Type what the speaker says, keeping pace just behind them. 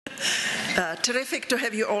Terrific to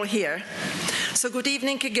have you all here. So good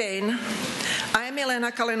evening again. I am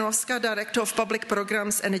Milena Kalinovska, Director of Public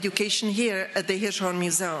Programs and Education here at the Hirshhorn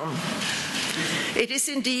Museum. It is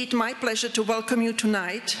indeed my pleasure to welcome you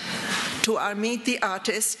tonight to our Meet the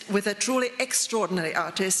Artist with a truly extraordinary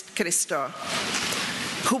artist, Christo,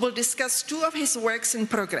 who will discuss two of his works in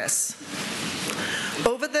progress.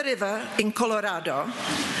 Over the River in Colorado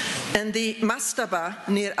and the Mastaba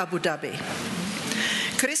near Abu Dhabi.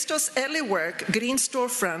 Christo's early work, Green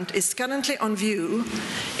Storefront, is currently on view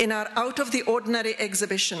in our Out of the Ordinary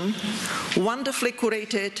exhibition, wonderfully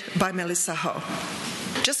curated by Melissa Ho.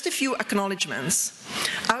 Just a few acknowledgements.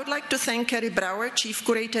 I would like to thank Kerry Brower, Chief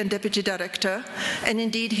Curator and Deputy Director, and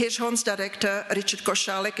indeed Hirshhorn's Director, Richard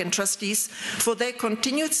Koszalek, and trustees for their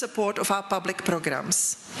continued support of our public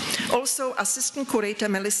programs. Also, Assistant Curator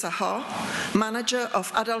Melissa Ho, Manager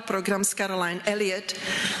of Adult Programs Caroline Elliott,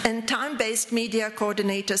 and Time-Based Media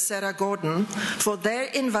Coordinator Sarah Gordon for their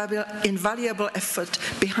invaluable effort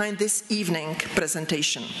behind this evening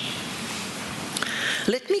presentation.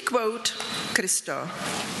 Let me quote Christo.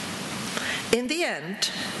 In the end,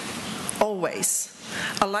 always,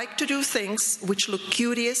 I like to do things which look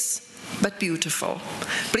curious but beautiful.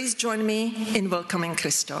 Please join me in welcoming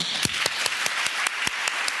Christo.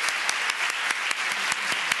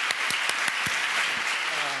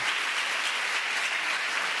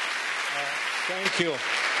 Thank you.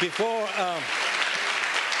 Before,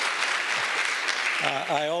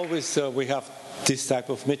 I always, we have this type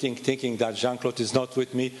of meeting thinking that Jeanne-Claude is not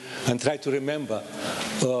with me and try to remember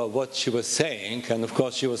what she was saying. And of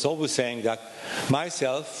course, she was always saying that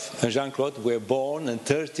myself and Jeanne-Claude were born on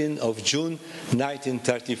 13th of June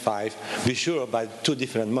 1935, be sure, by two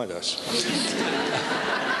different mothers.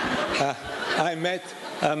 I met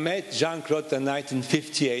Jeanne-Claude in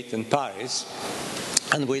 1958 in Paris,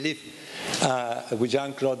 and we lived with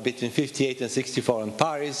Jeanne-Claude between 58 and 64 in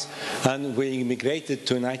Paris, and we immigrated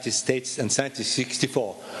to the United States in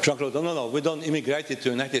 1964. Jeanne-Claude, no, we don't immigrated to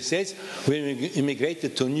the United States, we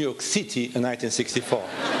immigrated to New York City in 1964.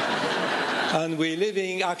 And we're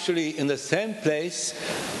living actually in the same place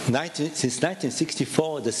since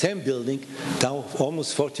 1964, the same building, now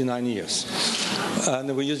almost 49 years.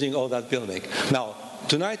 And we're using all that building. Now,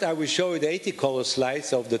 tonight I will show you the 80 color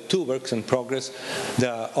slides of the two works in progress,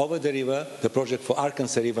 the Over the River, the project for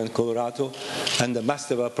Arkansas River in Colorado, and the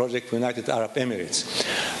Mastaba project for United Arab Emirates.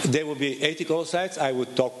 There will be 80 color slides. I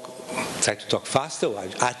would try to talk faster,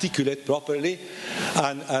 articulate properly,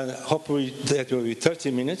 and hopefully that will be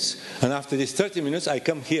 30 minutes. And after these 30 minutes, I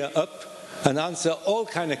come here up and answer all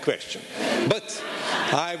kind of questions. But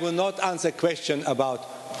I will not answer questions about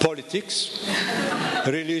politics,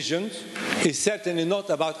 religion. It's certainly not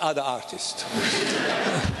about other artists.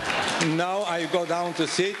 Now I go down to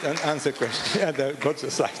sit and answer questions and go to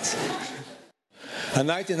the slides. In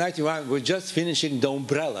 1991, we're just finishing the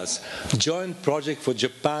umbrellas, joint project for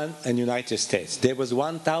Japan and United States. There was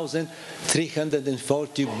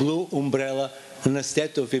 1,340 blue umbrella in the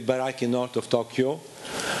state of Ibaraki, north of Tokyo,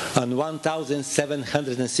 and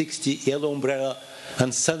 1,760 yellow umbrella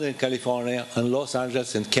in Southern California and Los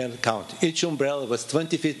Angeles and Kent County. Each umbrella was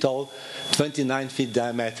 20 feet tall, 29 feet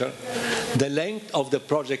diameter. The length of the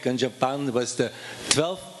project in Japan was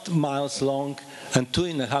 12 miles long and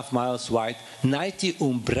 2.5 miles wide. 90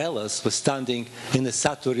 umbrellas were standing in the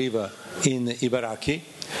Sato River in Ibaraki.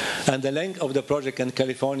 And the length of the project in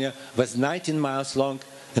California was 19 miles long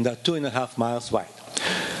and 2.5 miles wide.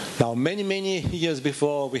 Now, many years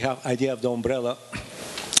before we have idea of the umbrella,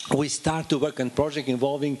 we start to work on a project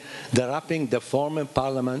involving the wrapping the former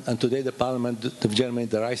parliament and today the parliament of Germany,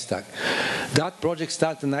 the Reichstag. That project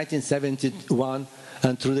started in 1971,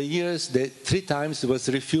 and through the years, 3 times was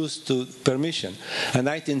refused to permission. In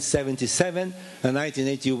 1977, in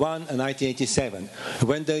 1981, and 1987.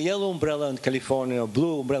 When the yellow umbrella in California,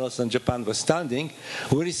 blue umbrellas in Japan was standing,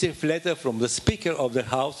 we received a letter from the Speaker of the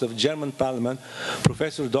House of German Parliament,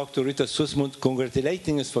 Professor Dr. Rita Sussmund,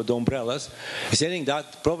 congratulating us for the umbrellas, saying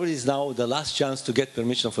that probably is now the last chance to get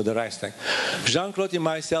permission for the Reichstag. Jeanne-Claude and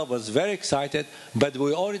myself was very excited, but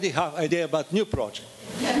we already have idea about new project.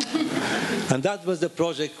 And that was the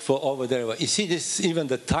project for Over the River. You see, this, even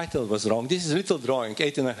the title was wrong. This is a little drawing,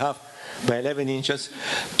 8.5 by 11 inches,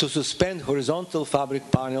 to suspend horizontal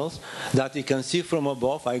fabric panels that you can see from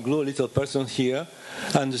above. I glue a little person here,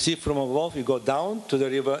 and to see from above, you go down to the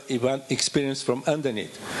river, you experience from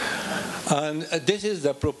underneath. And this is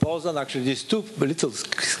the proposal. Actually, these two little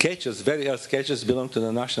sketches, very early sketches, belong to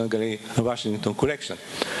the National Gallery of Washington collection.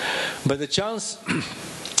 But the chance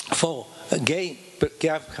for gain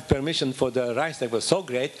permission for the Reichstag was so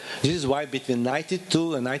great. This is why between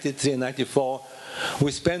 92 and 93 and 94,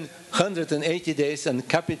 We spent 180 days in the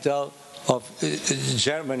capital of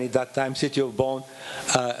Germany, that time, city of Bonn,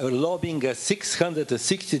 lobbying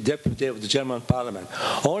 660 deputies of the German parliament.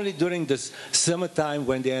 Only during this summertime,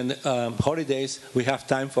 when they're in holidays, we have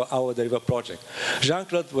time for our river project.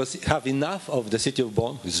 Jean-Claude have enough of the city of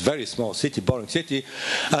Bonn, it's a very small city, boring city,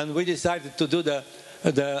 and we decided to do the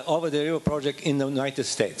over the river project in the United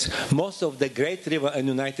States. Most of the great rivers in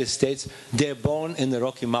the United States, they're born in the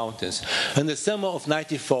Rocky Mountains. In the summer of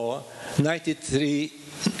 94,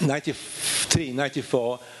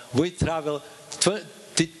 94, we traveled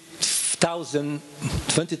 20,000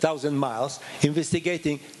 miles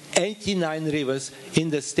investigating 89 rivers in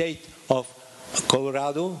the state of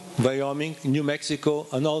Colorado, Wyoming, New Mexico,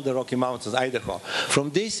 and all the Rocky Mountains, Idaho. From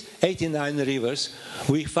these 89 rivers,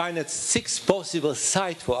 we found 6 possible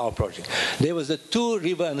sites for our project. There was a 2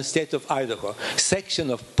 river in the state of Idaho, section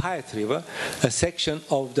of Piat River, a section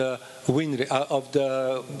of the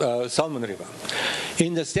Salmon River.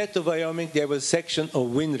 In the state of Wyoming, there was a section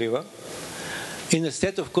of Wind River. In the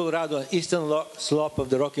state of Colorado, eastern slope of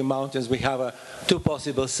the Rocky Mountains, we have 2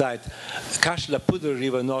 possible sites. Kashla Poudre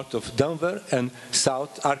River north of Denver and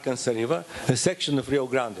south Arkansas River, a section of Rio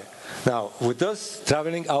Grande. Now, with us,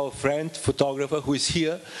 traveling our friend, photographer, who is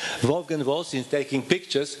here, Wolfgang Wolf, is taking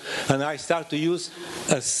pictures, and I start to use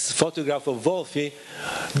a photograph of Wolfie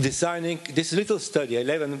designing this little study,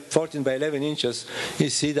 14 by 11 inches. You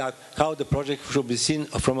see that how the project should be seen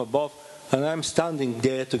from above, and I'm standing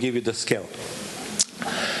there to give you the scale.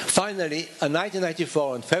 Finally, in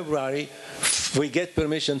 1994, in February, we get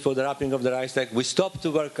permission for the wrapping of the Reichstag. We stopped to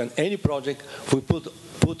work on any project. We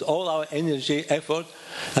put all our energy, effort,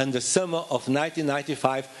 and the summer of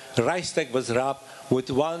 1995, Reichstag was wrapped with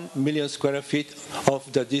 1 million square feet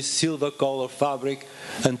of this silver color fabric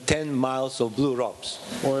and 10 miles of blue ropes.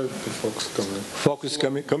 Why is the focus coming? Focus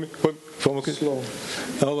coming. Focus. Slow.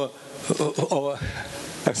 Over.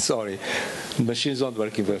 I'm sorry, the machine's not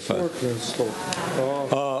working very fast. Working slow.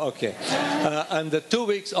 Oh, okay. And the 2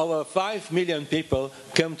 weeks, over 5 million people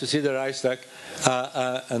come to see the Reichstag,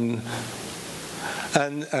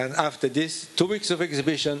 and after this 2 weeks of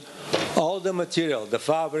exhibition, all the material, the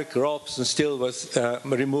fabric, ropes, and steel was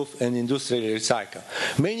removed and industrially recycled.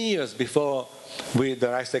 Many years before the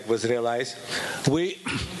Reichstag was realized, we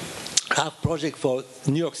have project for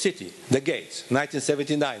New York City, the gates,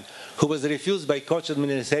 1979, who was refused by Koch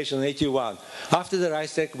administration in 81. After the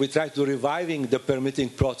Reichstag, we tried to reviving the permitting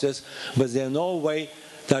process, but there's no way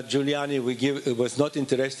that Giuliani was not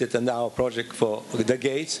interested in our project for the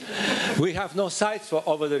gates. We have no sites for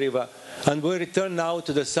over the river, and we return now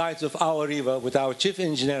to the sites of our river with our chief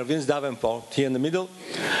engineer, Vince Davenport, here in the middle.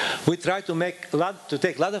 We try to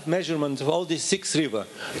take a lot of measurements of all these 6 rivers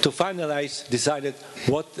to finalize, decided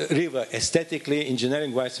what river aesthetically,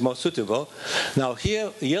 engineering-wise, most suitable. Now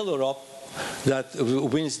here, yellow rope that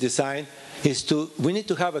Vince designed we need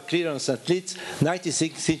to have a clearance at least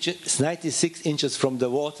 96 inches from the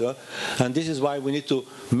water, and this is why we need to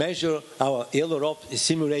measure our yellow rope,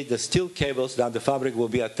 simulate the steel cables that the fabric will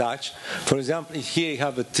be attached. For example, here you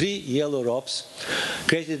have 3 yellow ropes,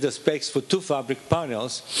 created the space for 2 fabric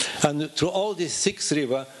panels, and through all these 6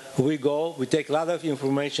 rivers, we take a lot of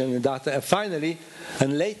information and data, and finally,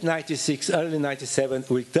 in late 96, early 97,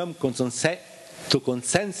 we come to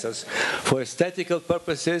consensus for aesthetical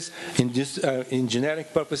purposes, engineering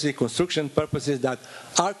purposes, construction purposes, that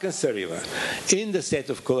Arkansas River in the state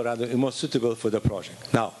of Colorado is most suitable for the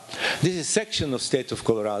project. Now, this is a section of state of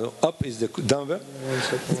Colorado. Up is the Denver. 1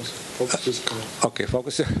 second. Focus is coming. Okay,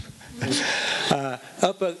 focus.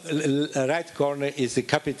 Upper right corner is the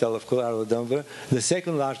capital of Colorado, Denver, the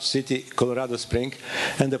second large city, Colorado Springs,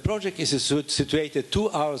 and the project is situated 2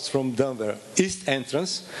 hours from Denver east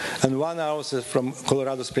entrance and 1 hour from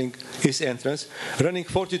Colorado Springs east entrance, running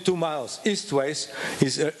 42 miles east-west,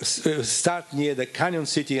 start near the Canyon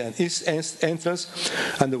City and east entrance,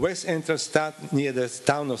 and the west entrance start near the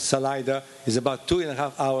town of Salida, is about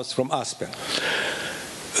 2.5 hours from Aspen.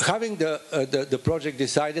 Having the project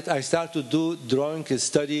decided, I started to do drawing and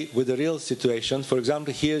study with the real situation. For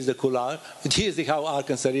example, here's the couloir. Here's how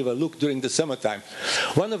Arkansas River looked during the summertime.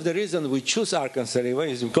 One of the reasons we choose Arkansas River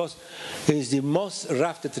is because it is the most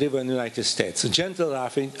rafted river in the United States. Gentle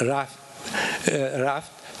rafting,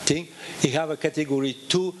 you have a category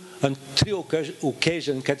 2 and 3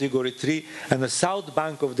 occasion category 3, and the south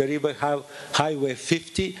bank of the river have Highway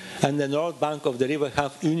 50, and the north bank of the river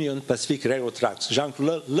have Union Pacific Railroad tracks.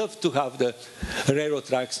 Jean-Claude loved to have the railroad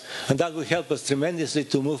tracks, and that will help us tremendously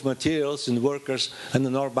to move materials and workers on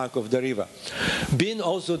the north bank of the river. Being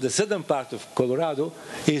also the southern part of Colorado,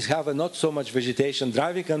 is have not so much vegetation.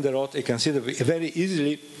 Driving on the road, you can see very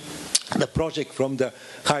easily the project from the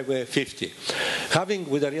Highway 50. Having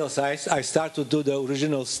with the real size, I start to do the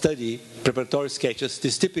original study, preparatory sketches.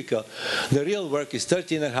 This is typical. The real work is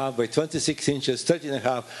 13.5 by 26 inches,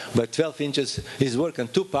 13.5 by 12 inches. Is work in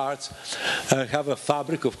two parts. Have a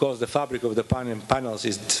fabric, of course, the fabric of the panels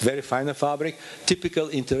is very fine fabric. Typical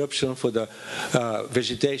interruption for the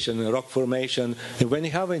vegetation and rock formation. And when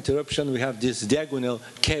you have an interruption, we have these diagonal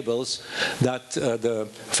cables that the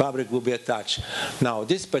fabric will be attached. Now,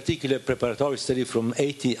 this particular preparatory study from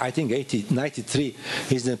 93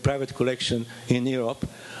 is in a private collection in Europe.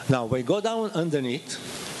 Now, we go down underneath,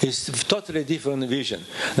 it's a totally different vision.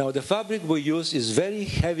 Now, the fabric we use is very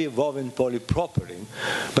heavy woven polypropylene,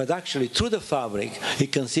 but actually through the fabric, you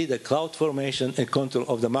can see the cloud formation and contour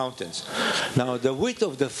of the mountains. Now, the width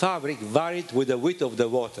of the fabric varied with the width of the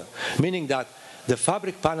water, meaning that the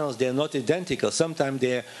fabric panels, they are not identical. Sometimes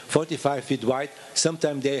they are 45 feet wide,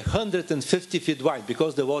 sometimes they are 150 feet wide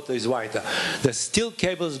because the water is wider. The steel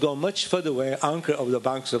cables go much further away, anchor of the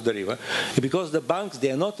banks of the river. Because the banks, they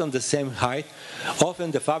are not on the same height, often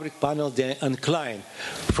the fabric panels, they incline.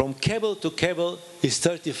 From cable to cable is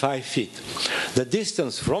 35 feet. The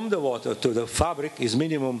distance from the water to the fabric is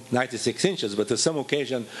minimum 96 inches, but on some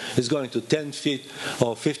occasion is going to 10 feet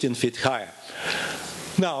or 15 feet higher.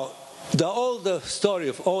 Now, the story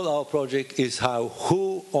of all our project is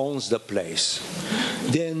who owns the place.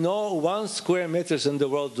 There are no 1 square meters in the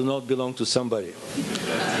world do not belong to somebody.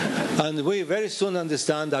 And we very soon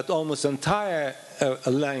understand that almost entire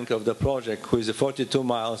length of the project, which is 42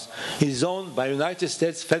 miles, is owned by United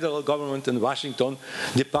States federal government and Washington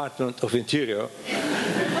Department of Interior.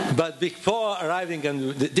 But before arriving,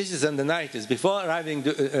 and this is in the 90s, before arriving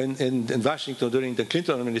in Washington during the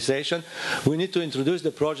Clinton administration, we need to introduce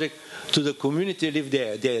the project to the community who live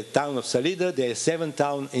there. The town of Salida, there are 7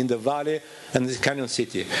 towns in the valley, and the Canyon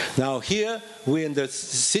City. Now here, we're in the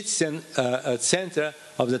citizen center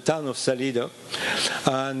of the town of Salida,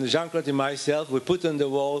 and Jeanne-Claude and myself, we put on the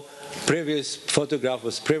wall previous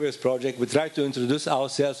photographs, previous project. We try to introduce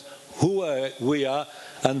ourselves, who we are,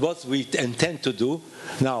 and what we intend to do.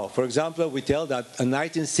 Now, for example, we tell that in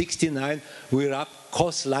 1969, we wrapped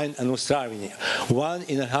coastline and Australia.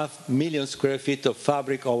 1.5 million square feet of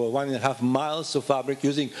fabric, over 1.5 miles of fabric,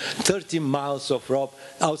 using 30 miles of rope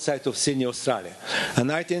outside of Sydney, Australia. In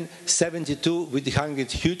 1972, we hung a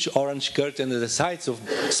huge orange curtain at the sides of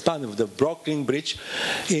span of the Brooklyn Bridge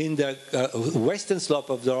in the western slope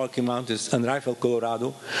of the Rocky Mountains and Rifle,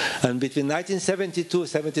 Colorado. And between 1972 and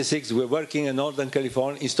 76, we were working in Northern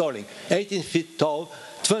California, installing 18 feet tall,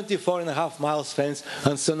 24.5 miles fence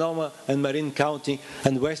on Sonoma and Marin County,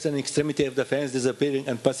 and western extremity of the fence disappearing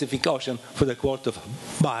in Pacific Ocean for the quarter of a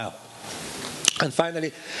mile. And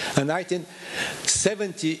finally, in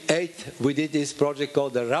 1978, we did this project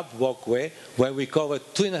called the RAP Walkway, where we covered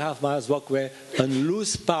 2.5 miles walkway in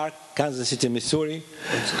Lewis Park, Kansas City, Missouri.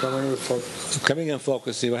 It's coming with focus. Coming in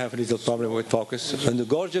focus, you have a little problem with focus. And the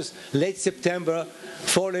gorgeous late September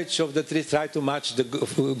foliage of the trees try to match the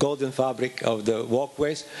golden fabric of the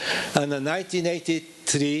walkways. And in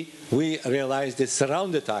 1983, we realized the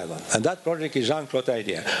surrounded island. And that project is Jeanne-Claude's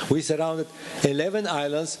idea. We surrounded 11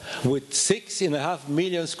 islands with 6.5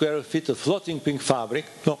 million square feet of floating pink fabric.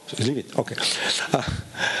 No, leave it, okay.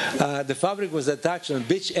 The fabric was attached on the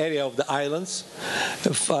beach area of the islands,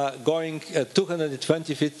 going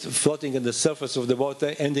 220 feet floating on the surface of the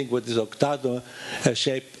water, ending with this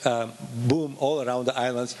octagonal-shaped boom all around the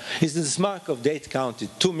islands. It's the mark of Dade County.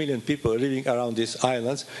 2 million people living around these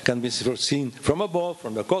islands can be seen from above,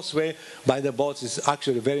 from the causeway, by the boats. It's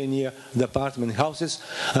actually very near the apartment houses.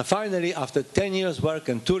 And finally, after 10 years work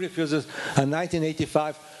and 2 refusals, in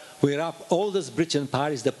 1985, we wrapped all this bridge in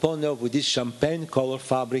Paris, the Pont Neuf, with this champagne color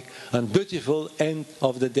fabric, and beautiful end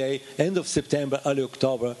of the day, end of September, early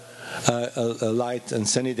October, light and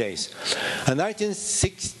sunny days. In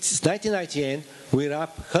 1998, we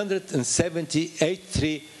wrapped 178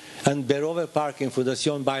 trees and Berover Park in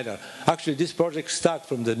Fundación Baylor. Actually, this project started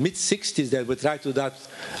from the mid-60s that we tried to do that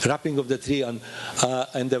wrapping of the tree on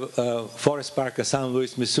the Forest Park of St.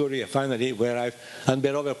 Louis, Missouri. Finally, we arrived on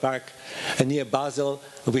Berover Park near Basel.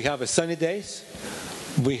 We have a sunny days.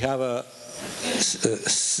 We have a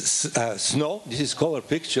snow. This is color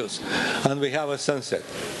pictures. And we have a sunset.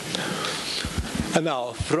 And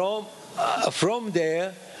now, from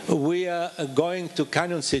there, we are going to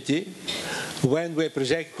Canyon City when we're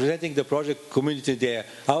presenting the project community there.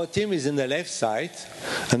 Our team is in the left side,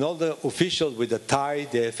 and all the officials with the tie,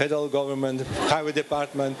 the federal government, highway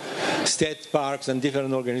department, state parks, and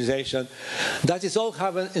different organizations. That is all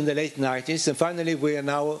happened in the late 90s, and finally we are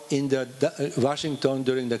now in Washington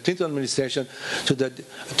during the Clinton administration to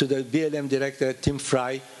the BLM director, Tim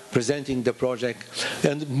Fry, presenting the project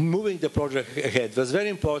and moving the project ahead. It was very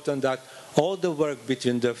important that all the work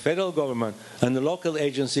between the federal government and the local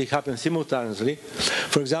agency happened simultaneously.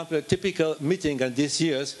 For example, a typical meeting on this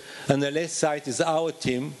year's, on the left side is our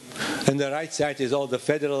team, and the right side is all the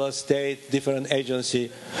federal, state, different agency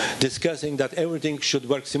discussing that everything should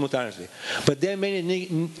work simultaneously. But there are many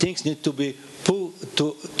things need to be put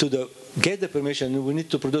to the get the permission. We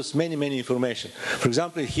need to produce many information. For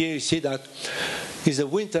example, here you see that is a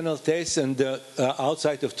wind tunnel test and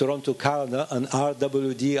outside of Toronto, Canada, an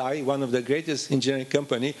RWDI, one of the greatest engineering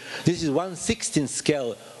company. This is 1/16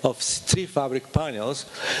 scale of 3 fabric panels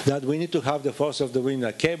that we need to have the force of the wind,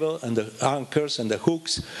 the cable and the anchors and the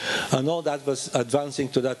hooks, and all that was advancing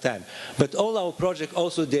to that time. But all our project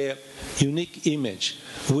also their unique image.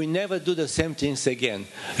 We never do the same things again.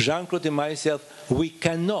 Jeanne-Claude and myself, we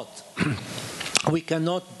cannot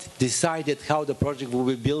decide how the project will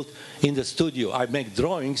be built in the studio. I make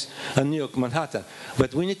drawings in New York, Manhattan.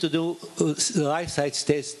 But we need to do life-size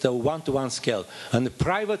tests at 1-to-1 scale. And the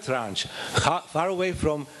private ranch, far away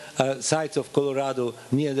from sites of Colorado,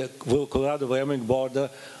 near the Colorado-Wyoming border,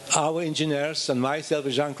 our engineers and myself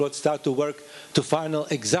and Jeanne-Claude start to work to find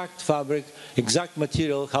out exact fabric, exact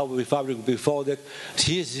material, how the fabric will be folded.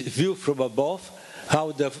 Here's view from above,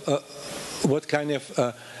 how the what kind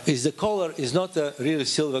of is the color is not a real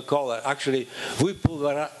silver color. Actually, we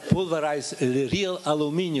pulverize real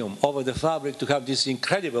aluminum over the fabric to have this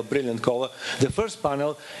incredible, brilliant color. The first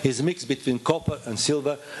panel is mixed between copper and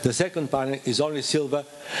silver. The second panel is only silver.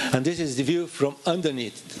 And this is the view from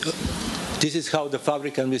underneath. This is how the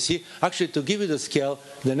fabric can be seen. Actually, to give you the scale,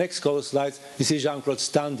 the next couple of slides, you see Jeanne-Claude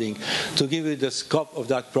standing to give you the scope of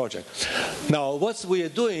that project. Now, what we are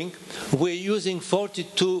doing, we're using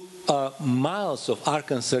 42 miles of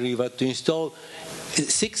Arkansas River to install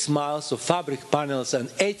 6 miles of fabric panels and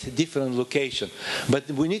 8 different locations. But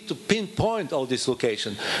we need to pinpoint all these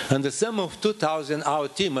locations. And the sum of 2,000, our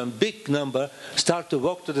team, a big number, start to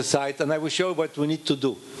walk to the site, and I will show you what we need to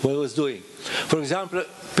do, what I was doing. For example,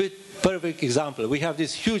 perfect example. We have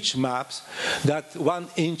these huge maps that 1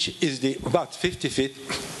 inch is about 50 feet.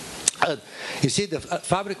 You see the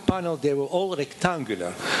fabric panel, they were all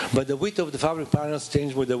rectangular, but the width of the fabric panels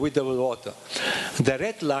changed with the width of the water. The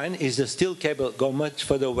red line is the steel cable go much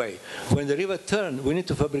further away. When the river turns, we need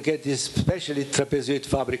to fabricate these specially trapezoid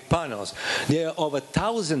fabric panels. There are over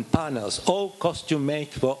 1,000 panels, all costume made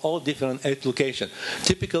for all different 8 locations.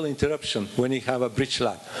 Typical interruption when you have a bridge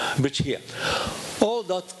here. All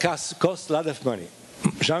that costs a lot of money.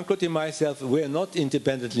 Jeanne-Claude and myself, we are not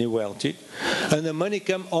independently wealthy, and the money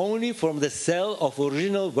comes only from the sale of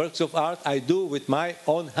original works of art I do with my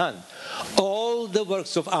own hand. All the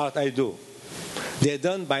works of art I do, they're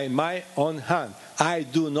done by my own hand. I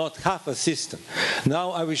do not have a system. Now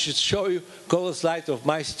I will show you a couple slides of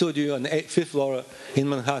my studio on the 5th floor in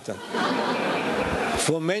Manhattan.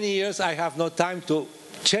 For many years, I have no time to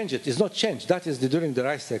change it. It's not changed. That is during the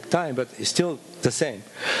Reichstag time, but it's still the same.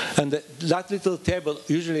 And that little table,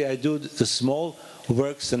 usually I do the small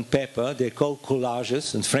works on paper. They're called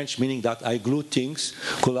collages, in French meaning that I glue things.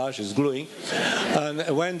 Collage is gluing. And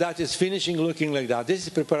when that is finishing looking like that, this is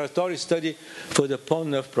a preparatory study for the Pont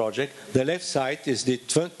Neuf project. The left side is the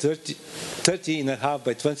 30.5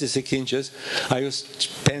 by 26 inches. I use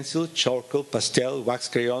pencil, charcoal, pastel, wax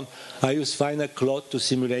crayon. I use finer cloth to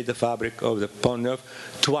simulate the fabric of the Pont Neuf,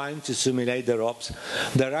 twine to simulate the ropes.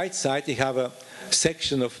 The right side, you have a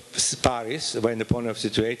section of Paris, where the Pont Neuf is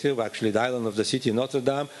situated, actually the island of the city, Notre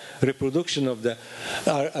Dame, reproduction of the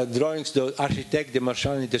drawings, the architect, the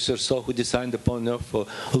Marchand de Cerceau, who designed the Pont Neuf for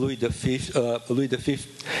Louis V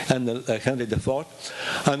and Henry IV.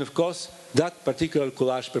 And of course, that particular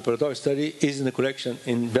collage preparatory study is in the collection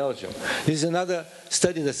in Belgium. This is another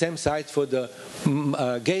study in the same site for the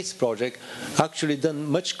Gates project, actually done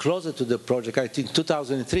much closer to the project, I think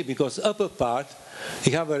 2003, because upper part,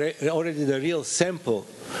 you have already the real sample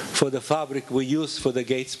for the fabric we use for the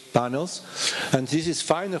Gates panels. And this is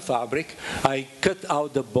finer fabric. I cut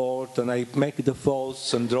out the board and I make the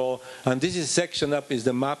folds and draw. And this is section up is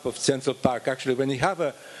the map of Central Park. Actually, when you have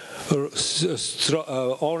a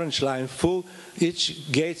orange line full,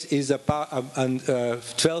 each gate is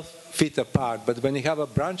 12 feet apart. But when you have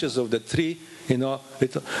branches of the tree,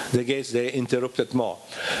 the gates, they interrupted more.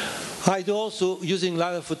 I do also using a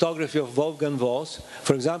lot of photography of Wolfgang Wolf.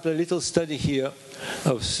 For example, a little study here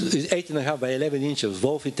of 8.5 by 11 inches.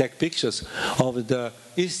 Wolf take pictures of the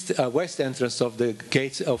west entrance of the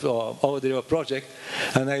gates of the river project,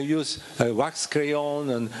 and I use wax crayon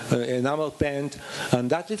and enamel paint. And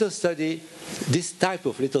that little study, this type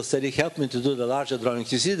of little study, helped me to do the larger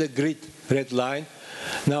drawings. You see the grid red line.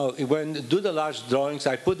 Now, when I do the large drawings,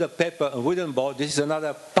 I put the paper on wooden board. This is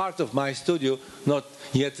another part of my studio, not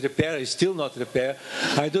yet repaired, it's still not repaired.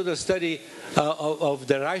 I do the study of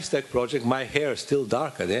the Reichstag project. My hair is still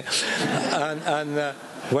darker there. and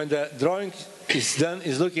when the drawing is done,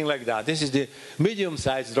 it's looking like that. This is the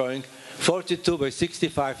medium-sized drawing, 42 by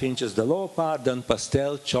 65 inches. The lower part done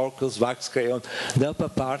pastel, charcoals, wax crayon. The upper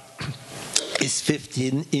part is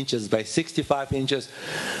 15 inches by 65 inches.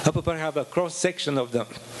 Upper part have a cross-section of the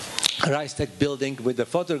Reichstag building with a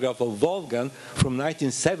photograph of Wolfgang from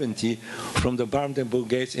 1970 from the Brandenburg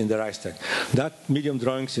Gates in the Reichstag. That medium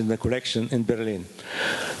drawings in the collection in Berlin.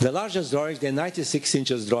 The largest drawings, the 96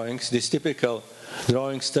 inches drawings, this typical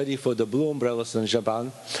drawing study for the blue umbrellas in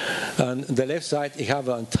Japan. On the left side, you have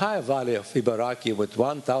an entire valley of Ibaraki with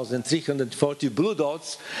 1,340 blue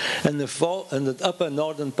dots, and the upper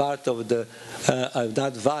northern part of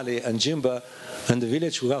that valley and Jimba. And the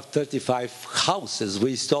village, we have 35 houses.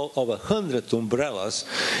 We installed over 100 umbrellas.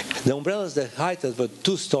 The umbrellas, the height of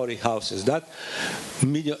 2-story houses. That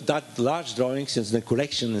large drawings is in the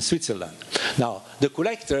collection in Switzerland. Now, the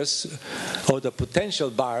collectors or the potential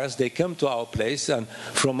buyers, they come to our place, and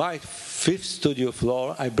from my 5th studio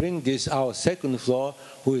floor, I bring this our 2nd floor,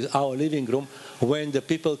 who is our living room, when the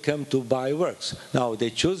people come to buy works. Now, they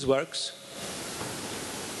choose works,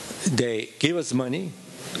 they give us money,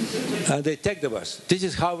 and they take the bus. This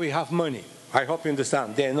is how we have money. I hope you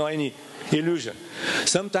understand. There is no any illusion.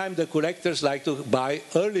 Sometimes the collectors like to buy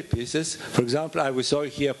early pieces. For example, we saw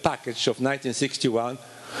here a package of 1961.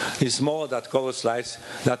 It's smaller than color slides.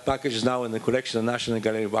 That package is now in the collection of National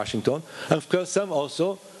Gallery of Washington. And of course, some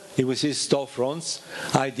also, you will see Storefronts.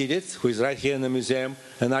 I did it, who is right here in the museum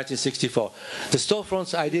in 1964. The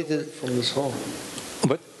Storefronts I did it from this hall.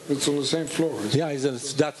 But it's on the same floor. Yeah,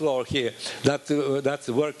 it's that floor here. That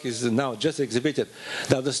work is now just exhibited.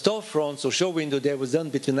 Now, the storefronts or show window there was done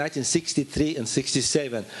between 1963 and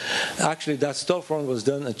 67. Actually, that storefront was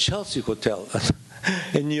done at Chelsea Hotel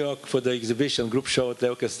in New York for the exhibition group show at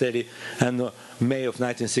Leo Castelli in May of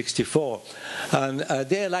 1964. And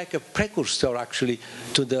they're like a precursor, actually,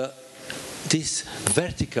 to these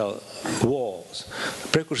vertical walls,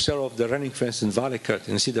 precursor of the running fence and valley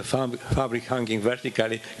curtain. You see the fabric hanging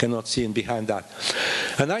vertically, cannot see in behind that.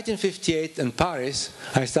 In 1958 in Paris,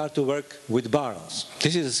 I started to work with barrels.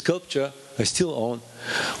 This is a sculpture I still own,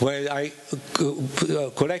 where I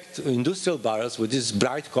collect industrial barrels with these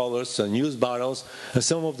bright colors and used barrels. And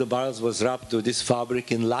some of the barrels was wrapped with this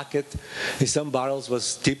fabric in lacquer, and some barrels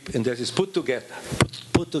was tipped, and that is put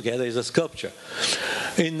together as a sculpture.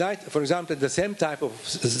 For example, the same type of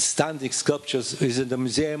standing sculptures is in the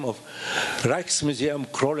museum of Rijksmuseum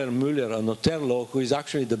Kroller-Müller in Otterlo, who is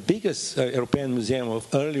actually the biggest European museum of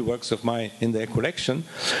early works of mine in their collection.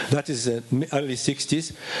 That is early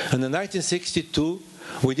 60s. And in 1962,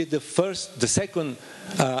 we did the second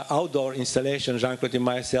outdoor installation, Jean-Claude and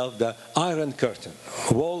myself, the Iron Curtain,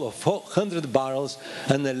 a wall of 400 barrels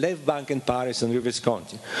and the left bank in Paris and Rue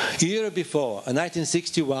Visconti. A year before, in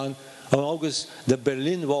 1961, on August, the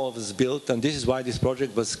Berlin Wall was built, and this is why this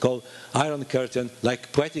project was called Iron Curtain,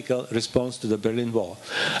 like poetical response to the Berlin Wall.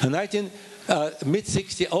 In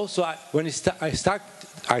mid-60s, also, when I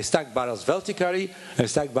stacked barrels vertically, I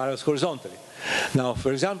stacked barrels horizontally. Now,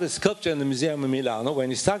 for example, the sculpture in the Museum of Milano, when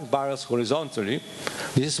you stack barrels horizontally,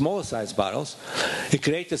 these smaller size barrels, it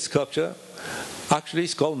created a sculpture, actually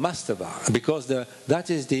it's called Mastaba, because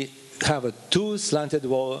have a two slanted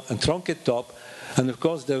wall and truncate top, and of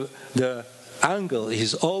course the angle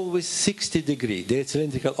is always 60 degrees, the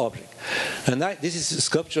cylindrical object. And this is a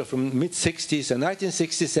sculpture from mid-60s, and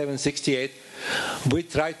 1967-68, we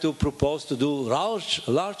tried to propose to do large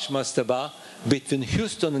mastaba between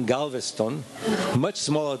Houston and Galveston, much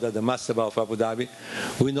smaller than the mastaba of Abu Dhabi.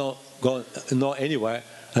 We no anywhere.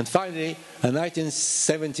 And finally, in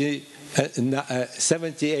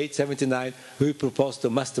 1978-79, we proposed the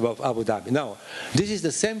mastaba of Abu Dhabi. Now, this is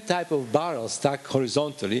the same type of barrel stacked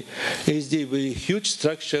horizontally. It's the huge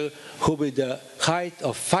structure with the height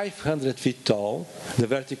of 500 feet tall, the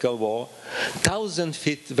vertical wall, 1,000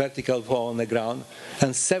 feet vertical wall on the ground,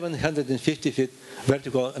 and 750 feet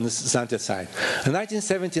vertical on the slanted side. In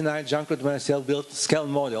 1979, Jean-Claude and myself built a scale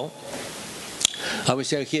model. I will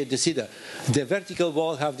say here, you see the vertical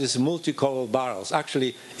wall have these multicolor barrels.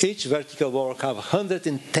 Actually, each vertical wall have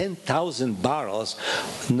 110,000 barrels,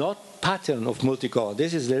 not pattern of multicolor.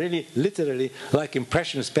 This is really literally like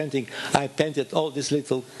Impressionist painting. I painted all these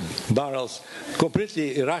little barrels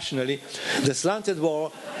completely irrationally. The slanted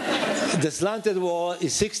wall The slanted wall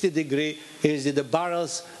is 60 degrees, is the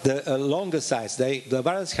barrels, the longer sides. The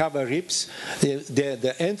barrels have a ribs,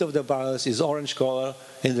 the end of the barrels is orange color,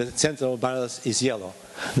 and the center of barrels is yellow.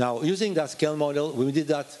 Now, using that scale model, we did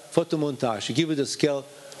that photomontage to give you the scale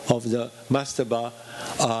of the Mastaba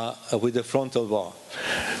with the frontal wall.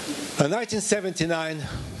 In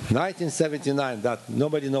 1979, that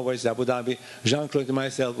nobody knows where is Abu Dhabi. Jean-Claude and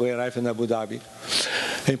myself, we arrived in Abu Dhabi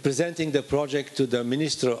and presenting the project to the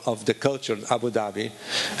Minister of the Culture of Abu Dhabi.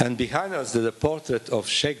 And behind us is the portrait of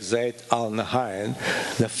Sheikh Zayed Al Nahyan,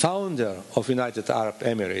 the founder of United Arab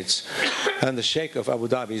Emirates. And the Sheikh of Abu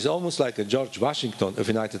Dhabi is almost like a George Washington of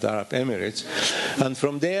United Arab Emirates. And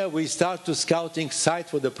from there, we start to scouting site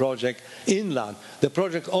for the project inland. The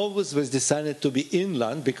project always was designed to be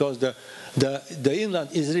inland because the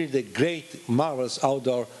inland is really the great, marvelous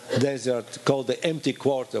outdoor desert called the empty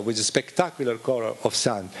quarter, with a spectacular color of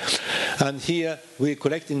sand. And here we're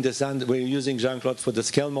collecting the sand, we're using Jean-Claude for the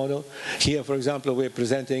scale model. Here, for example, we're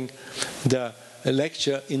presenting the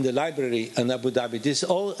lecture in the library in Abu Dhabi. This is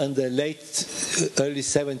all in the early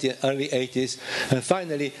 70s, early 80s. And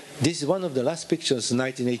finally, this is one of the last pictures in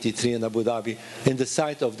 1983 in Abu Dhabi in the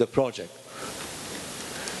site of the project.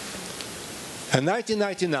 In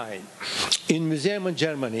 1999, in museum in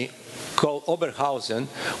Germany called Oberhausen,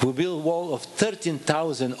 we built a wall of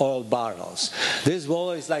 13,000 oil barrels. This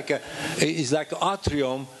wall is like an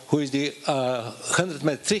atrium, who is the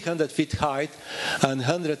 300 feet height and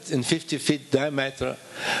 150 feet diameter.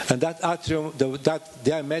 And that atrium, that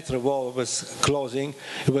diameter wall was closing.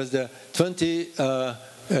 It was the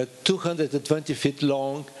 220 feet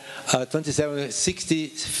long,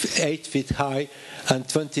 68 feet high, and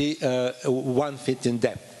 21 feet in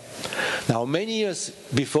depth. Now, many years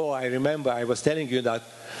before, I remember I was telling you that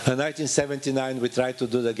in 1979 we tried to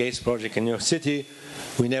do the Gates project in New York City.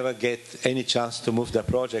 We never get any chance to move the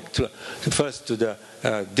project first to the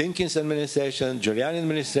Dinkins administration, Giuliani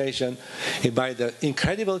administration. And by the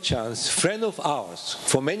incredible chance, friend of ours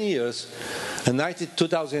for many years, in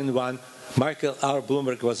 2001, Michael R.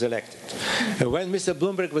 Bloomberg was elected. And when Mr.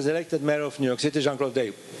 Bloomberg was elected mayor of New York City,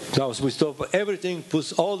 Jean-Claude, we stop everything,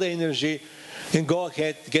 put all the energy, and go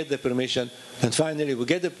ahead, get the permission. And finally, we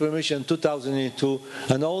get the permission in 2002,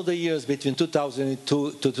 and all the years between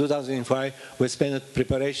 2002 to 2005, we spent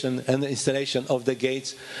preparation and installation of the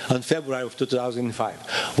gates in February of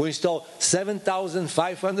 2005. We installed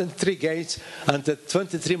 7,503 gates and the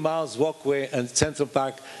 23 miles walkway and Central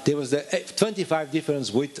Park. There was the 25 different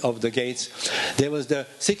width of the gates. There was the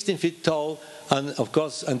 16 feet tall. And of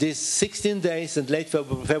course, on these 16 days and late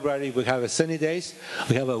February, we have a sunny days,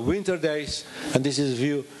 we have a winter days, and this is a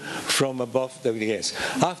view from above the gates.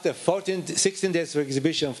 After 16 days of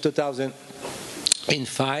exhibition of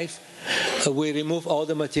 2005, we remove all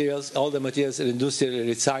the materials industrially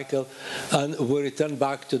recycled, and we return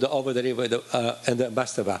back to the over the river and the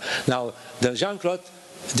Mastaba. Now, the Jean-Claude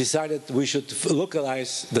decided we should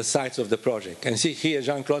localize the sites of the project. And see here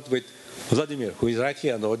Jean-Claude with Vladimir, who is right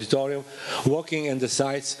here in the auditorium, walking in the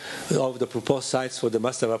sites of the proposed sites for the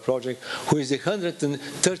Mastaba project, who is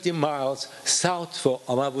 130 miles south from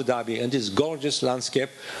Abu Dhabi, and this gorgeous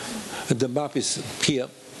landscape. The map is here,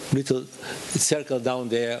 little circle down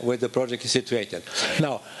there where the project is situated.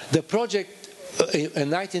 Now, the project,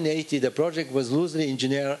 in 1980, the project was loosely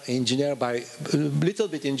engineered by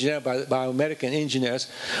American engineers,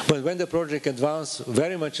 but when the project advanced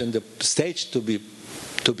very much in the stage to be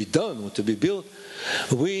done, to be built,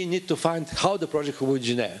 we need to find how the project would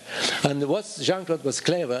engineer. And what Jean-Claude was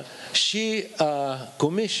clever, she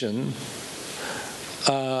commissioned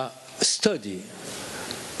a study,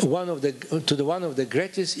 one of the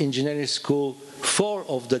greatest engineering school, 4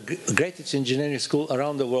 of the greatest engineering school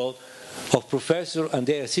around the world, of professor and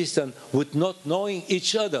their assistant, with not knowing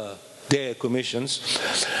each other, their commissions.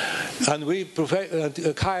 And we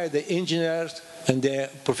hired the engineers and the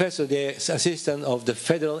professor, the assistant of the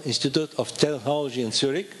Federal Institute of Technology in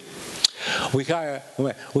Zurich. We hire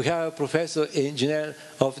a professor engineer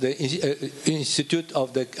of the Institute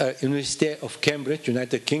of the University of Cambridge,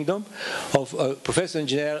 United Kingdom, of professor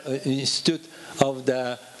engineer Institute of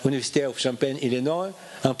the University of Champaign, Illinois,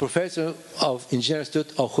 and professor of engineering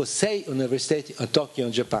institute of Hosei University in Tokyo,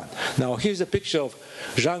 Japan. Now here's a picture of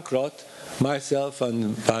Jean-Claude, myself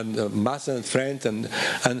and master and friend, and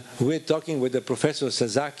we're talking with the Professor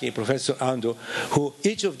Sasaki, Professor Ando, who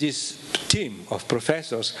each of these team of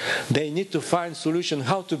professors, they need to find solution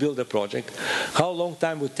how to build a project, how long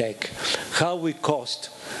time would take, how we cost,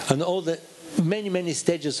 and all the many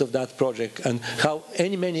stages of that project, and how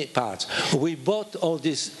many parts. We bought all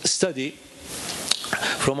this study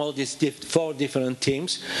from all these four different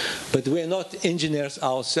teams, but we are not engineers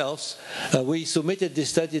ourselves. We submitted this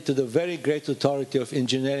study to the very great authority of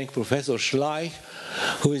engineering, Professor Schleich,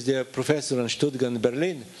 who is the professor in Stuttgart and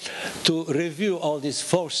Berlin, to review all these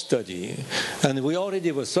four studies. And we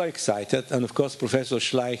already were so excited, and of course Professor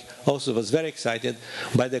Schleich also was very excited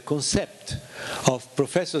by the concept of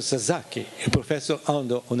Professor Sasaki and Professor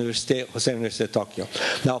Ando, Hosei University Tokyo.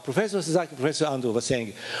 Now, Professor Sasaki, Professor Ando was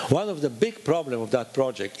saying, one of the big problems of that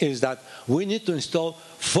project is that we need to install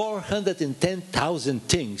 410,000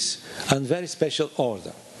 things in very special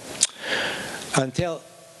order. Until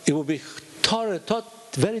it will be thought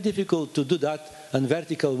very difficult to do that on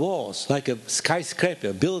vertical walls, like a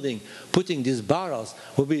skyscraper building, putting these barrels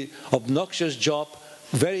will be obnoxious job,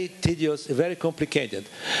 very tedious, very complicated.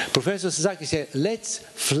 Professor Sasaki said, let's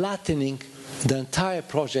flattening the entire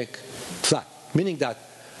project flat, meaning that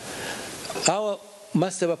our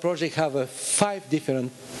Mastaba project have a 5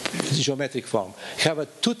 different geometric form. Have a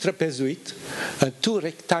 2 trapezoid, a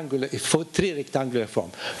 3 rectangular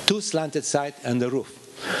form, 2 slanted side and the roof.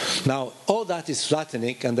 Now, all that is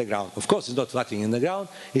flattening on the ground. Of course, it's not flattening on the ground.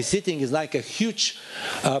 It's sitting is like a huge,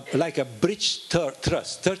 like a bridge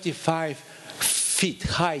truss, 35 feet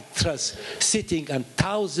high truss, sitting on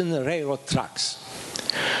 1,000 railroad tracks.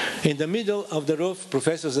 In the middle of the roof,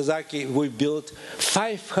 Professor Sasaki, we built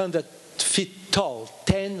 500 feet tall,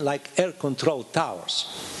 10 like air-controlled towers.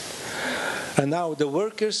 And now the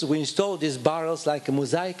workers, we install these barrels like a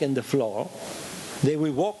mosaic in the floor. They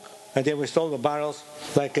will walk and they will install the barrels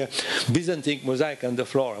like a Byzantine mosaic on the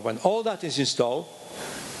floor. When all that is installed,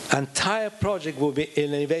 entire project will be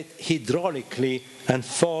elevated hydraulically in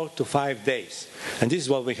 4 to 5 days. And this is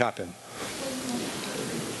what will happen.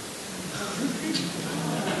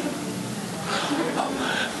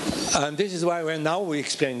 And this is why now we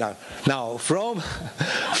explain that. Now, from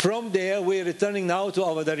there, we're returning now to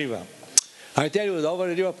Over the River. I tell you, the Over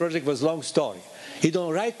the River project was a long story. You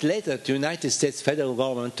don't write letter to United States federal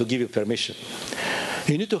government to give you permission.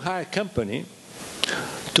 You need to hire a company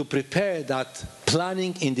to prepare that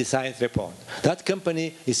planning and design report. That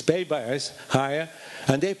company is paid by us, hire,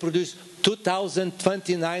 and they produce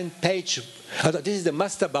 2,029-page. This is the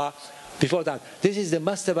Mastaba. Before that, this is the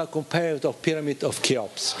Mastaba compared of Pyramid of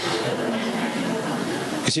Cheops.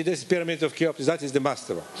 You see this Pyramid of Cheops, that is the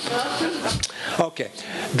Mastaba. Okay,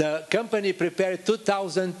 the company prepared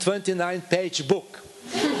 2,029-page book.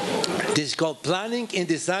 This is called Planning and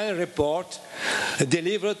Design Report,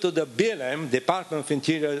 delivered to the BLM, Department of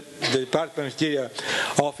Interior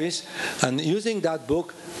Office, and using that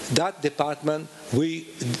book, that department we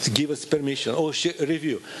give us permission or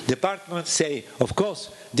review. Department say, of course,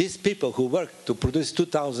 these people who work to produce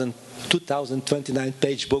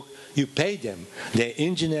 2,029-page book, you pay them. They're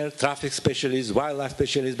engineer, traffic specialists, wildlife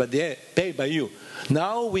specialists, but they're paid by you.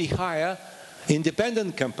 Now we hire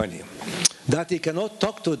independent company that you cannot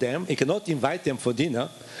talk to them, you cannot invite them for dinner.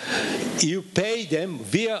 You pay them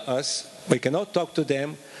via us, we cannot talk to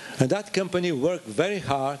them, and that company worked very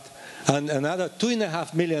hard, and another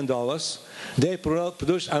 $2.5 million, they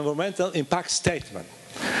produce environmental impact statement,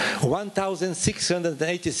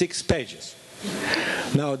 1,686 pages.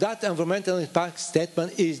 Now that environmental impact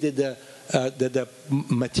statement is the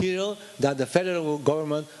material that the federal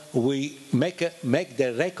government will make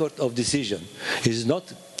the record of decision. It is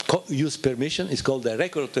not use permission, it's called the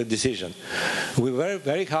record of decision. We work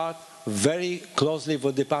very hard, very closely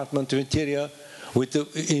with the Department of Interior, with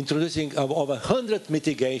introducing over 100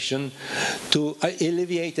 mitigation to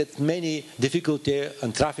alleviate many difficulties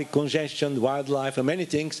and traffic congestion, wildlife, and many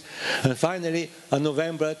things. And finally, in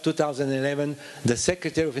November 2011, the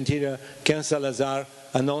Secretary of Interior, Ken Salazar,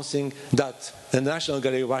 announcing that the National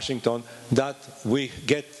Gallery of Washington, that we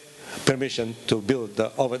get permission to build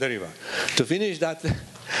over the river. To finish that,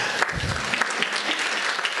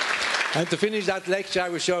 and to finish that lecture, I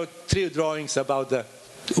will show 3 drawings about the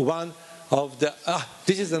one of the,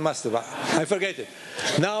 this is the Mastaba. I forget it.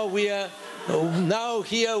 Now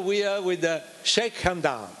here we are with the Sheikh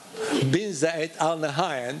Hamdan bin Zayed Al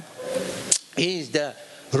Nahyan. He is the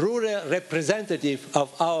rural representative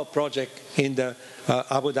of our project in the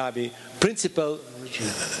Abu Dhabi. Principal.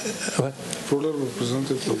 Rural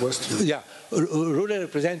representative of Western region. Yeah, rural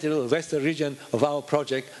representative of the Western region of our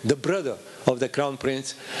project, the brother of the Crown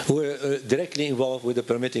Prince, who were directly involved with the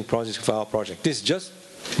permitting process of our project. This is just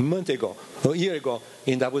a month ago, or a year ago,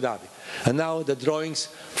 in Abu Dhabi. And now the drawings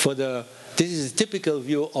for the, this is a typical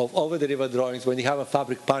view of over-the-river drawings when you have a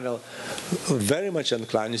fabric panel very much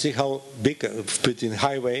inclined. You see how big between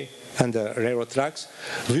highway and the railroad tracks.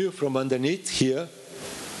 View from underneath here,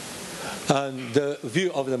 and the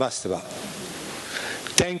view of the Mastaba.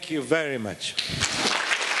 Thank you very much.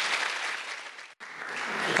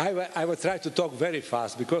 I will try to talk very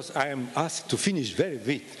fast because I am asked to finish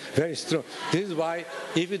very strong. This is why,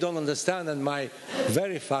 if you don't understand my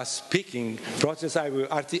very fast speaking process, I will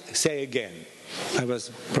say again. I was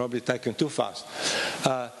probably taken too fast.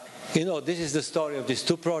 This is the story of these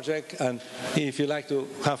two projects, and if you like to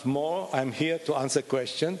have more, I'm here to answer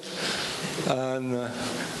questions. And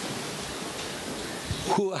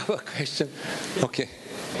who have a question? Okay.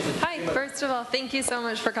 Hi, first of all, thank you so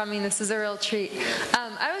much for coming. This is a real treat.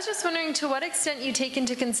 I was just wondering to what extent you take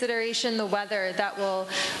into consideration the weather that will,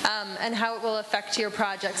 and how it will affect your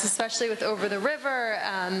projects, especially with Over the River,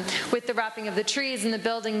 with the wrapping of the trees and the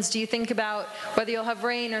buildings. Do you think about whether you'll have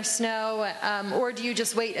rain or snow, or do you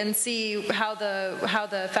just wait and see how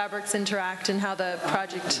the fabrics interact and how the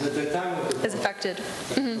project is affected?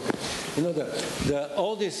 Mm-hmm.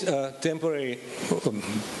 All this temporary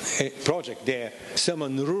project there, some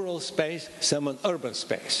on rural space, some on urban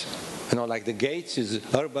space. Like the gates is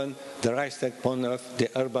urban, the Reichstag, Pont-Neuf, the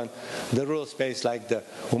urban, the rural space like the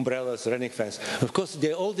umbrellas, running fence. Of course,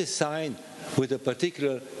 they're all designed with a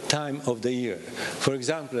particular time of the year. For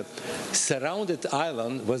example, Surrounded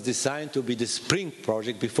Island was designed to be the spring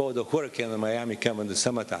project before the hurricane in Miami came in the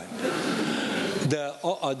summertime.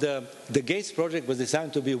 The Gates project was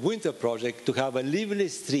designed to be a winter project to have a lively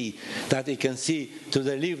street that you can see to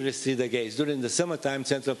the lively street, the Gates. During the summertime,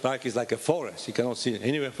 Central Park is like a forest. You cannot see it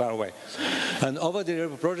anywhere far away. And Over the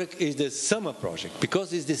River project is the summer project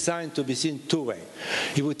because it's designed to be seen two-way.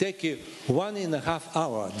 It would take you 1.5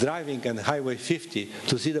 hours driving on Highway 50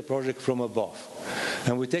 to see the project from above.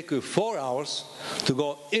 And we take you 4 hours to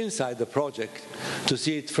go inside the project to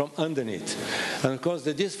see it from underneath. And of course,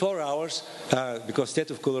 these 4 hours, because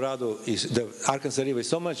state of Colorado the Arkansas River is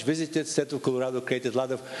so much visited, state of Colorado created a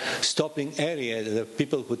lot of stopping area. The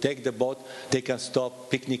people who take the boat, they can stop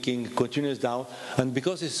picnicking, continues down. And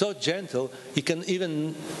because it's so gentle, you can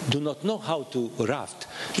even do not know how to raft.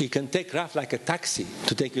 You can take raft like a taxi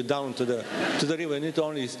to take you down to the river. You need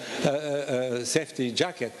only a safety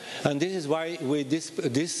jacket. And this is why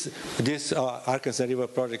this Arkansas River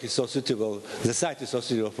project is so suitable. The site is so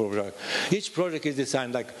suitable for project. Each project is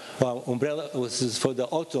designed like umbrella was for the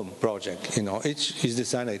autumn project. Each is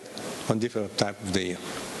designed on different time of the year.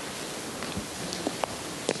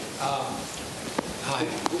 Hi.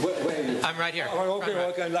 I'm right here.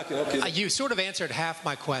 Okay. You sort of answered half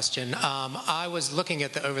my question. I was looking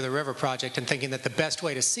at the Over the River project and thinking that the best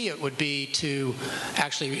way to see it would be to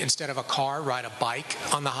actually, instead of a car, ride a bike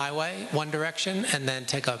on the highway one direction and then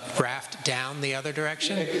take a raft down the other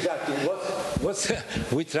direction. Exactly. What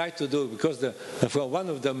we try to do, because one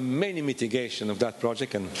of the many mitigation of that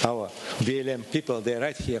project, and our BLM people, they're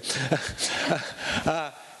right here,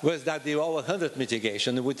 was that the over 100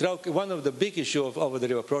 mitigation. One of the big issues of Over the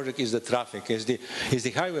River project is the traffic. Is the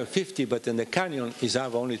Highway 50, but in the canyon is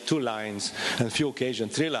have only 2 lines, and few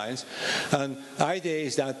occasions 3 lines. And the idea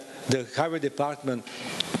is that the Highway Department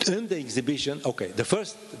in the exhibition, the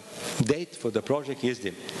first date for the project is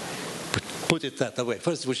put it that way.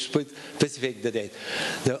 First, we should specify the date.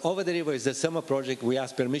 The Over the River is the summer project. We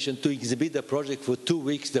ask permission to exhibit the project for 2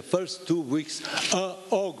 weeks, the first 2 weeks of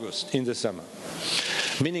August in the summer.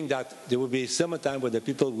 Meaning that there will be summertime where the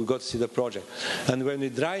people will go to see the project. And when we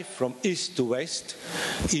drive from east to west,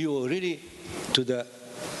 you will really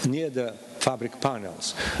near the fabric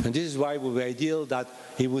panels. And this is why it will be ideal that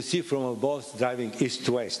you will see from above driving east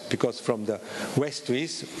to west, because from the west to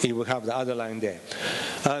east, you will have the other line there.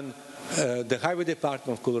 And the Highway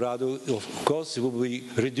Department of Colorado, of course, will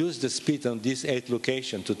reduce the speed on these 8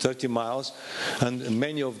 locations to 30 miles. And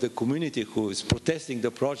many of the community who is protesting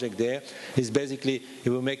the project there is basically, it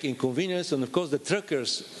will make inconvenience. And of course, the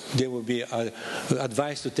truckers, they will be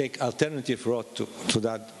advised to take alternative road to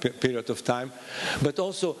that period of time. But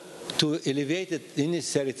also, to alleviate the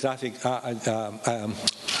unnecessary traffic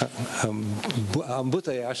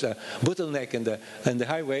bottleneck in the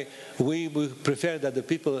highway, we prefer that the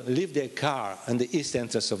people leave their car in the east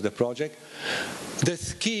entrance of the project. The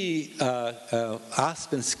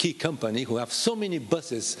Aspen Ski Company, who have so many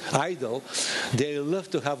buses idle, they love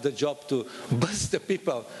to have the job to bus the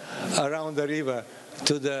people around the river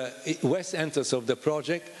to the west entrance of the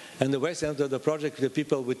project. And the west end of the project, the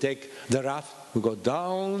people will take the raft, will go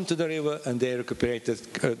down to the river, and they recuperate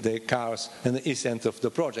their cars in the east end of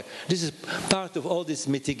the project. This is part of all this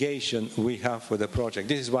mitigation we have for the project.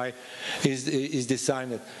 This is why it's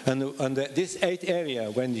designed. And this 8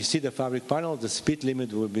 area, when you see the fabric panel, the speed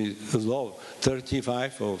limit will be low,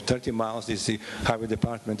 35 or 30 miles. This is the Highway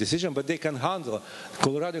Department decision, but they can handle.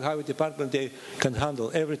 Colorado Highway Department, they can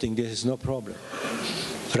handle everything. There is no problem.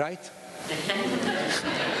 Right?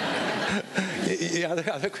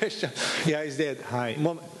 Other question? Yeah, is there? Hi.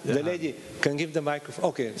 The lady can give the microphone.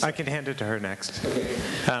 Okay. I can hand it to her next. Okay.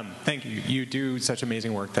 Thank you. You do such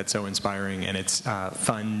amazing work that's so inspiring, and it's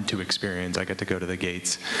fun to experience. I got to go to the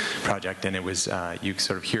Gates project, and it was, you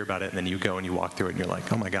sort of hear about it, and then you go and you walk through it, and you're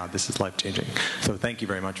like, oh my God, this is life-changing. So thank you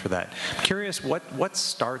very much for that. I'm curious, what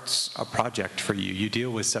starts a project for you? You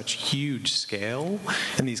deal with such huge scale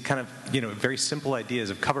and these kind of, very simple ideas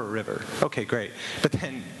of cover a river. Okay, great. But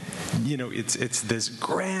then, it's this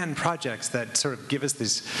grand projects that sort of give us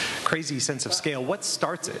this crazy sense of scale. What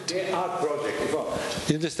starts it? The art project.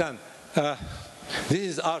 You understand? This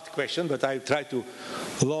is art question, but I try to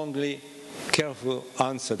longly, carefully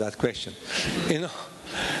answer that question.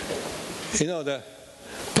 The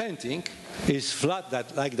painting is flat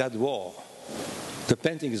like that wall. The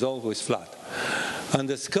painting is always flat. And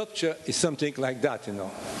the sculpture is something like that,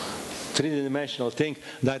 three-dimensional thing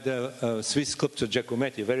that the Swiss sculptor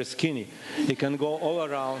Giacometti, very skinny. He can go all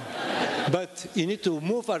around. But you need to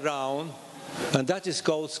move around, and that is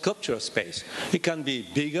called sculptural space. It can be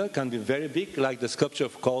bigger, can be very big, like the sculpture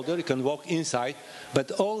of Calder. You can walk inside,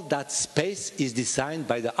 but all that space is designed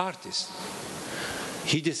by the artist.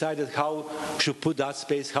 He decided how to put that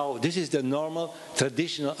space, how this is the normal,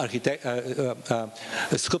 traditional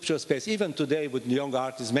sculptural space. Even today, with young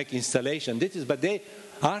artists make installation,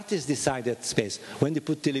 artists decided space. When they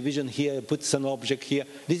put television here, put some object here,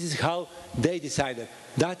 this is how they decided.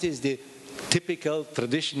 That is the typical,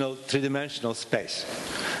 traditional, three-dimensional space.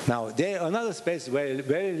 Now, another space where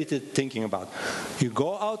very little thinking about. You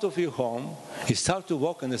go out of your home, you start to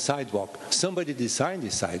walk on the sidewalk. Somebody designed the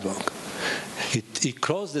sidewalk. He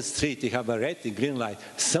crossed the street, you have a red and green light.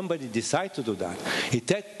 Somebody decided to do that. You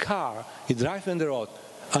take car, you drive on the road,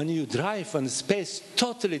 and you drive on a space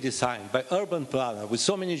totally designed by urban planner with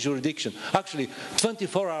so many jurisdictions. Actually,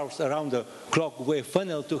 24 hours around the clock, we're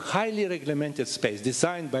funneled to highly regulated space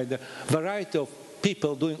designed by the variety of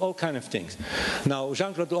people doing all kinds of things. Now,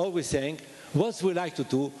 Jean-Claude always saying, what we like to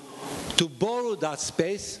do, to borrow that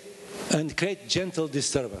space and create gentle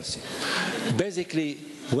disturbance. Basically,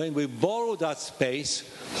 when we borrow that space,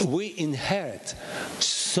 we inherit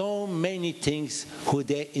so many things who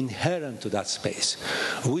they inherent to that space.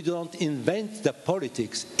 We don't invent the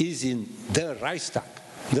politics is in the Reichstag,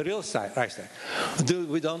 the real Reichstag.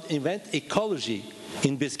 We don't invent ecology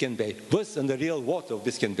in Biscayne Bay, but in the real water of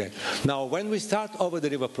Biscayne Bay. Now, when we start Over the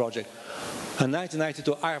River project, in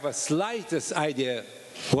 1992, I have a slightest idea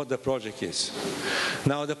what the project is.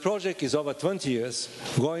 Now, the project is over 20 years,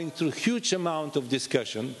 going through huge amount of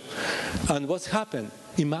discussion. And what's happened?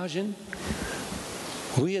 Imagine,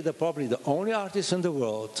 we are probably the only artists in the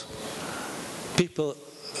world, people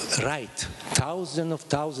write thousands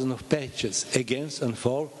of pages against and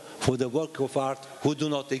for the work of art who do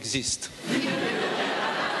not exist.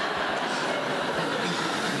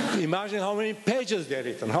 Imagine how many pages they've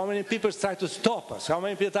written, how many people try to stop us, how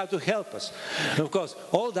many people try to help us. And of course,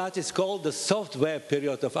 all that is called the software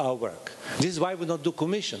period of our work. This is why we don't do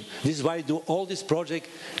commission. This is why we do all this project.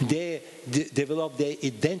 They develop their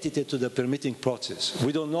identity to the permitting process.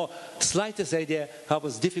 We don't know slightest idea how it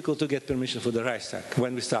was difficult to get permission for the Reichstag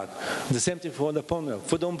when we start. The same thing for the Pondel,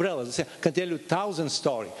 for the umbrellas. I can tell you 1,000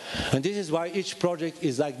 stories. And this is why each project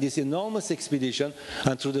is like this enormous expedition.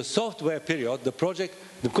 And through the software period, the project,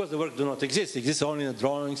 because the work do not exist, it exists only in the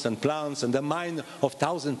drawings and plans and the mind of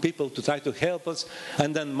 1,000 people to try to help us,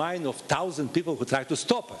 and then mind of 1,000 people who try to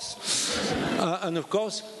stop us. And of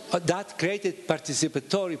course, that created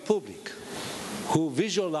participatory public who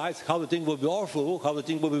visualize how the thing will be awful, how the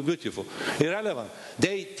thing will be beautiful. Irrelevant.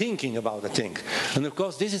 They thinking about the thing. And of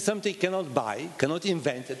course, this is something you cannot buy, cannot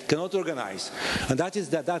invent it, cannot organize. And that is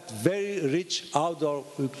that very rich outdoor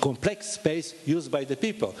complex space used by the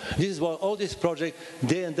people. This is what all these projects,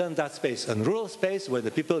 they and done that space. And rural space where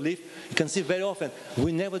the people live, you can see very often,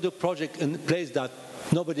 we never do project in a place that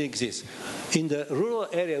nobody exists. In the rural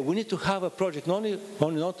area, we need to have a project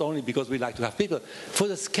not only because we like to have people, for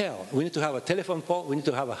the scale. We need to have a telephone pole, we need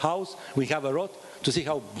to have a house, we have a road to see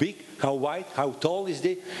how big, how wide, how tall is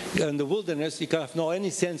it. In the wilderness, you can't know any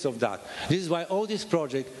sense of that. This is why all these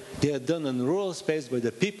projects, they are done in rural space where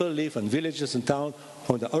the people live, in villages and towns,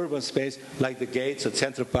 or the urban space, like the Gates at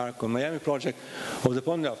Central Park or Miami project, or the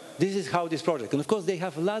Pond. This is how this project. And of course, they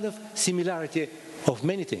have a lot of similarity of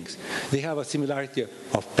many things. They have a similarity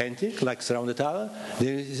of painting, like Surrounded Tower.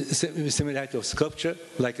 There is a similarity of sculpture,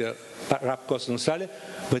 like the Rap Coast in Australia.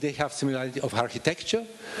 But they have similarity of architecture,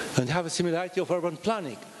 and have a similarity of urban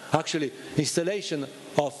planning. Actually, installation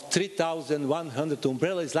of 3,100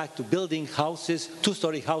 umbrellas is like to building houses,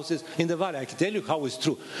 two-story houses in the valley. I can tell you how it's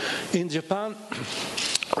true. In Japan,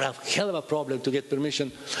 We have a hell of a problem to get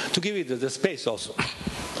permission to give it the space also.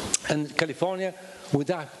 And California, with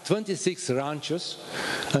that 26 ranches,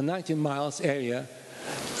 a 19 miles area,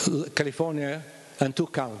 California, and 2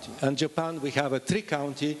 counties. And Japan, we have a 3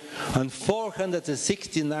 county and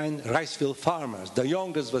 469 rice field farmers. The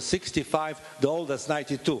youngest was 65, the oldest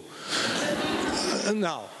 92.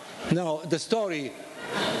 Now, the story,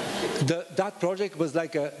 that project was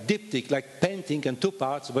like a diptych, like painting in 2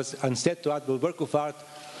 parts, but instead to add the work of art,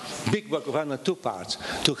 big work of art in 2 parts,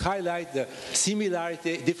 to highlight the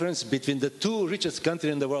similarity, difference between the 2 richest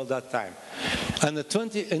countries in the world at that time. And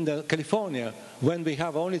in California, when we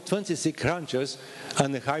have only 26 ranches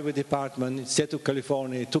and the highway department, state of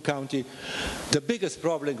California, 2 counties, the biggest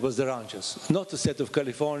problem was the ranches, not the state of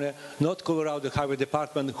California, not Colorado highway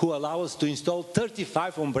department, who allow us to install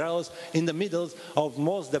 35 umbrellas in the middle of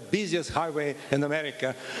the busiest highway in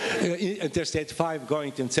America, Interstate 5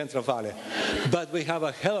 going to Central Valley. But we have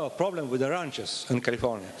a hell of a problem with the ranches in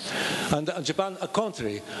California. And Japan, on the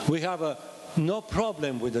contrary, we have no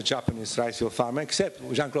problem with the Japanese rice field farmer, except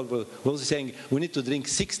Jeanne-Claude was saying we need to drink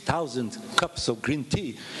 6,000 cups of green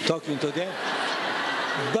tea, talking to them.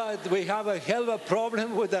 But we have a hell of a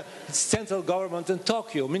problem with the central government in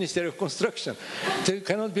Tokyo, Ministry of Construction. You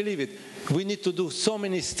cannot believe it. We need to do so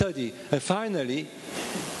many studies. And finally,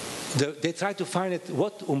 they try to find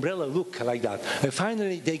what umbrella look like that. And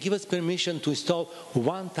finally, they give us permission to install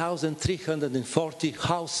 1,340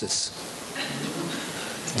 houses.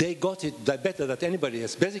 They got it better than anybody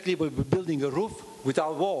else. Basically, we're building a roof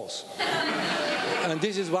without walls. And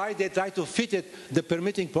this is why they try to fit the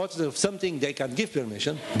permitting process of something they can give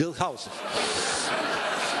permission, build houses.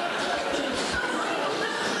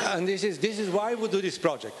 And this is why we do this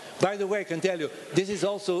project. By the way, I can tell you, this is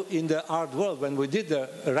also in the art world. When we did the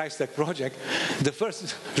Reichstag project, the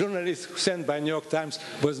first journalist sent by New York Times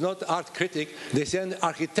was not art critic, they sent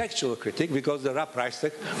architectural critic, because the rap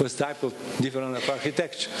Reichstag was type of different of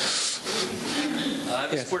architecture. I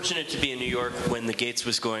was fortunate to be in New York when the Gates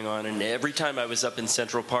was going on, and every time I was up in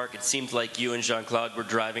Central Park, it seemed like you and Jeanne-Claude were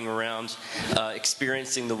driving around,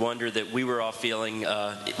 experiencing the wonder that we were all feeling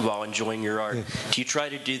while enjoying your art. Do you try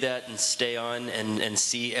to do that and stay on and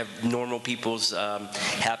see normal people's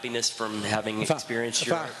happiness from having experienced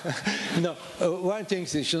your art? No, one thing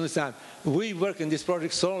is, you should understand, we work in this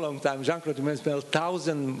project so long time. Jeanne-Claude spent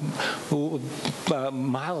 1,000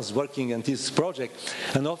 miles working on this project,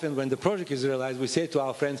 and often when the project is realized, we say to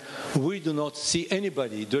our friends, we do not see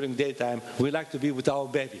anybody during daytime. We like to be with our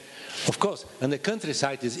baby. Of course, and the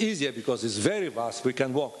countryside is easier because it's very vast, we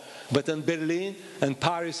can walk. But in Berlin and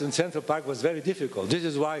Paris and Central Park was very difficult. This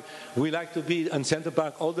is why we like to be in Central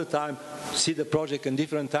Park all the time, see the project in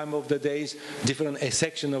different time of the days, different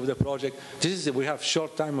section of the project. We have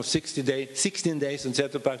short time of 16 days in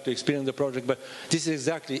Central Park to experience the project, but this is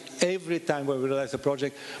exactly every time when we realize the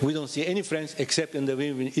project, we don't see any friends except in the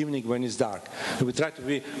evening when it's dark. We try to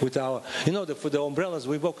be with our, for the umbrellas,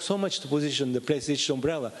 we walk so much to position the place each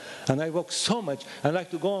umbrella. And I walk so much. I like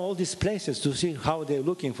to go on all these places to see how they're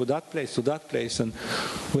looking for that place to that place, and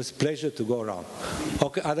it was a pleasure to go around.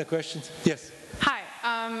 Okay, other questions? Yes. Hi,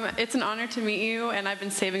 it's an honor to meet you, and I've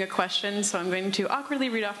been saving a question, so I'm going to awkwardly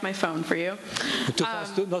read off my phone for you. Too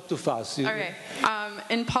fast, not too fast. Okay.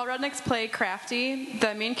 In Paul Rudnick's play Crafty,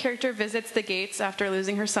 the main character visits the gates after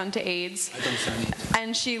losing her son to AIDS,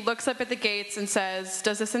 and she looks up at the gates and says,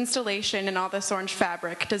 "Does this installation and all this orange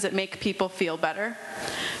fabric, does it make people feel better?"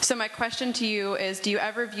 So my question to you is, do you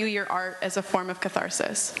ever view your art as a form of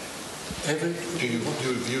catharsis? Do you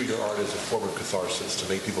view your art as a form of catharsis to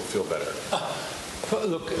make people feel better?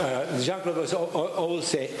 Look, Jeanne-Claude always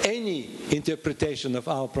say any interpretation of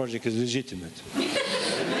our project is legitimate.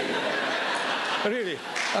 Really,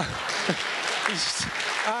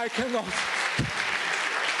 I cannot.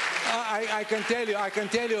 I can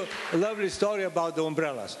tell you a lovely story about the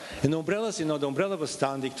umbrellas. In umbrellas, the umbrella was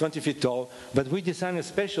standing 20 feet tall, but we designed a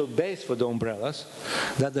special base for the umbrellas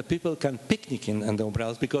that the people can picnic in the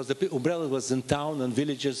umbrellas, because the umbrella was in town and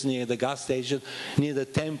villages near the gas station, near the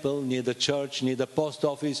temple, near the church, near the post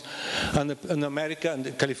office. And in America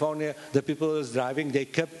and California, the people who was driving, they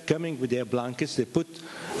kept coming with their blankets, they put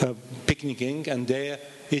picnicking, and they're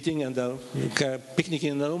eating and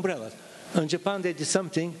picnicking in the umbrellas. In Japan, they did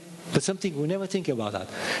something, but something we never think about that.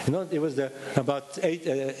 It was about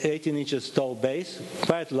 18 inches tall base,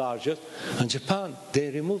 quite larger. In Japan, they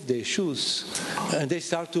removed their shoes and they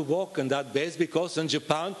start to walk on that base, because in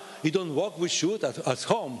Japan, you don't walk with shoes at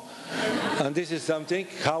home. And this is something,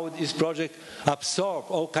 how this project absorbs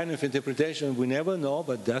all kind of interpretation we never know,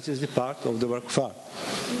 but that is the part of the work of art.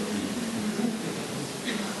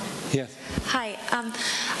 Yes. Hi.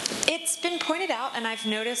 It's been pointed out, and I've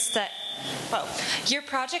noticed that, well, your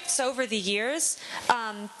projects over the years,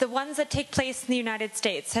 the ones that take place in the United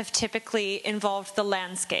States have typically involved the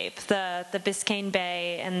landscape, the Biscayne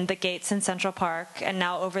Bay and the gates in Central Park, and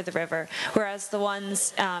now over the river, whereas the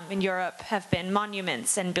ones in Europe have been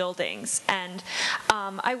monuments and buildings. And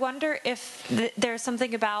I wonder if there's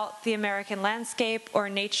something about the American landscape or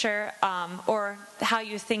nature or how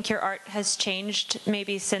you think your art has changed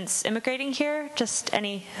maybe since immigrating here. Just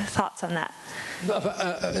any thoughts on that?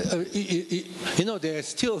 You know, there's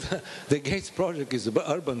still the Gates project is an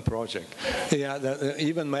urban project. Yeah,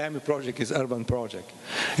 even Miami project is urban project.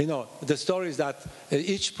 You know, the story is that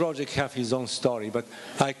each project have his own story, but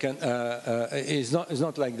I can. It's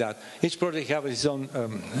not like that. Each project have its own.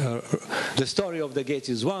 The story of the Gates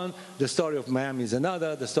is one. The story of Miami is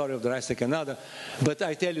another. The story of the Aztec another. But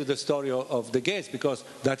I tell you the story of the Gates because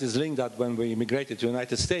that is linked that when we immigrated to the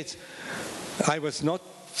United States, I was not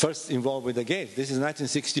first involved with the Gates. This is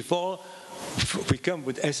 1964. We come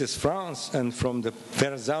with SS France, and from the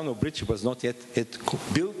Verrazano Bridge was not yet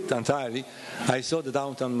built entirely. I saw the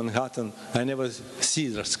downtown Manhattan. I never see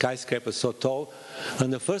the skyscraper so tall.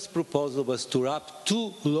 And the first proposal was to wrap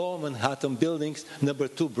two lower Manhattan buildings, number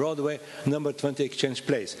 2 Broadway, number 20 Exchange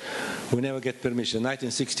Place. We never get permission.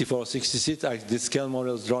 1964, 66, I did scale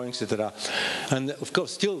models, drawings, etc. And of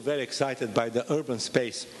course, still very excited by the urban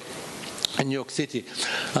space in New York City.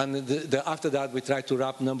 And after that, we tried to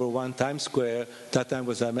wrap number 1 Times Square. That time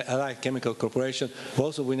was Allied Chemical Corporation.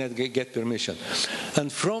 Also, we needed to get permission. And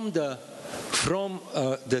that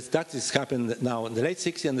has happened now in the late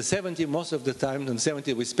 60s and the 70s. Most of the time in the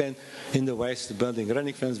 70s, we spent in the West building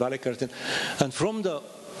running fence, valley curtain. And from the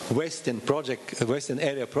Western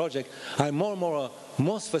area project,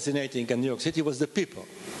 most fascinating in New York City was the people.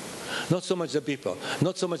 Not so much the people,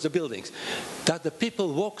 not so much the buildings, that the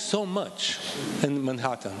people walk so much in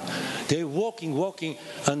Manhattan. They're walking,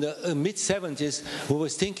 and in the mid-70s, we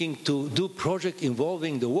was thinking to do project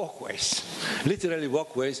involving the walkways, literally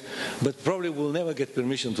walkways, but probably we'll never get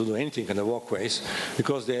permission to do anything on the walkways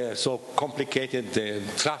because they are so complicated, the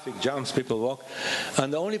traffic jams, people walk.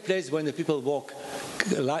 And the only place when the people walk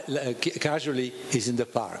casually is in the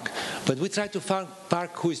park. But we try to find a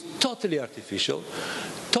park who is totally artificial,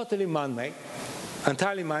 totally man-made,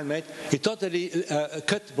 entirely man-made. It totally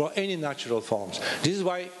cut for any natural forms. This is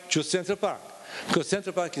why I choose Central Park, because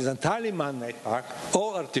Central Park is entirely man-made park,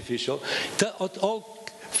 all artificial, all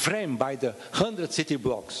framed by the 100 city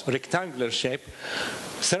blocks, rectangular shape,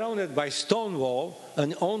 surrounded by stone wall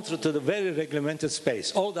and onto the very regulated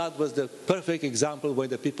space. All that was the perfect example where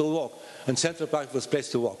the people walk, and Central Park was place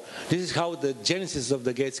to walk. This is how the genesis of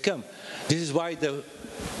the gates come. This is why the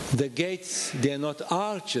gates, they are not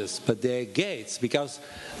arches, but they are gates, because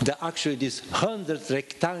actually this 100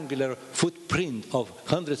 rectangular footprint of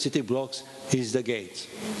 100 city blocks is the gate.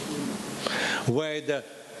 Where the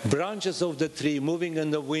branches of the tree moving in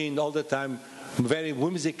the wind all the time, very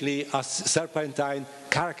whimsically, as serpentine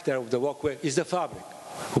character of the walkway is the fabric,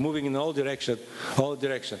 moving in all direction.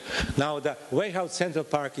 Now, the way how Central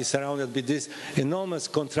Park is surrounded with this enormous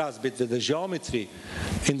contrast between the geometry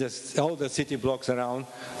in all the city blocks around,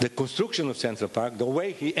 the construction of Central Park, the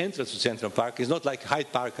way he enters to Central Park is not like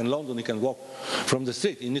Hyde Park in London. You can walk from the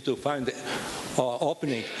street. You need to find the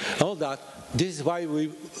opening, all that. This is why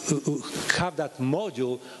we have that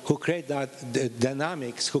module who create that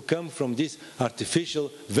dynamics, who come from this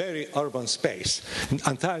artificial, very urban space,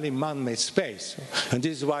 entirely man-made space. And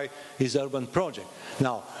this is why it's an urban project.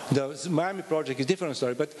 Now, the Miami project is a different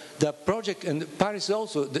story, but the project in Paris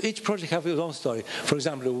also, each project has its own story. For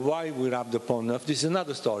example, why we wrap the Pont Neuf, this is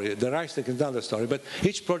another story. The Reichstag is another story, but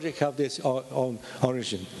each project has its own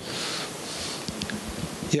origin.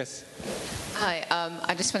 Yes? Hi,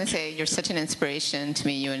 I just want to say you're such an inspiration to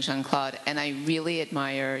me, you and Jeanne-Claude, and I really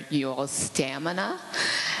admire your stamina.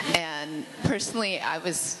 And personally, I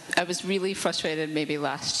was really frustrated maybe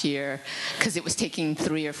last year because it was taking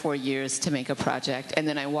 3 or 4 years to make a project, and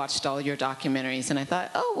then I watched all your documentaries, and I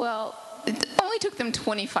thought, oh, well, it only took them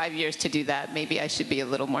 25 years to do that. Maybe I should be a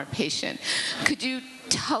little more patient. Could you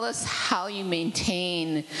tell us how you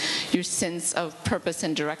maintain your sense of purpose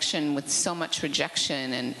and direction with so much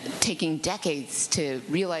rejection and taking decades to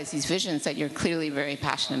realize these visions that you're clearly very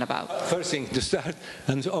passionate about? First thing to start,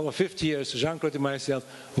 and over 50 years, Jean-Claude and myself,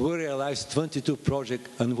 we realized 22 projects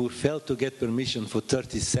and we failed to get permission for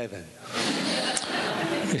 37.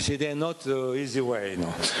 You see, they're not easy way, you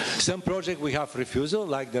know. Some projects we have refusal,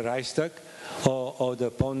 like the Reichstag or the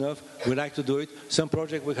Pont Neuf. We like to do it. Some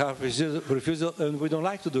projects we have refusal and we don't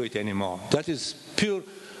like to do it anymore. That is pure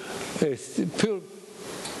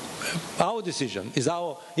our decision. If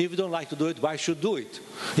we don't like to do it, why should do it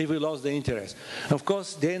if we lost the interest? Of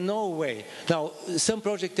course, there's no way. Now, some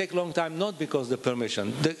projects take a long time, not because of the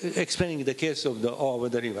permission. Explaining the case of the over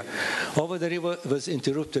the river. Over the river was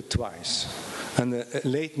interrupted twice. And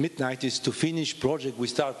late mid-90s to finish project we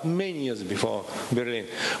start many years before Berlin.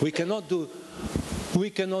 We cannot do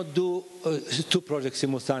two projects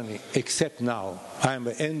simultaneously, except now.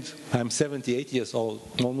 I'm 78 years old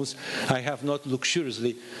almost. I have not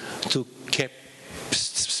luxuriously to keep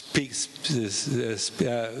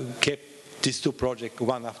these two projects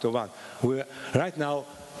one after one. Right now,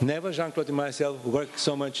 never Jean-Claude and myself work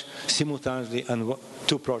so much simultaneously on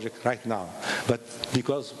two projects right now, but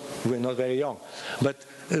because we're not very young. But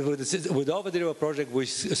with the Over the River project, we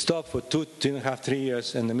stopped for 2.5, 3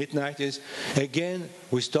 years in the mid-90s. Again,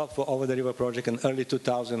 we stopped for Over the River project in early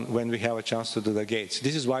 2000 when we have a chance to do the gates.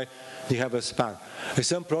 This is why we have a span.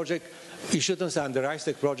 Some project, you should understand, the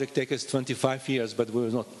Reichstag project takes us 25 years, but we're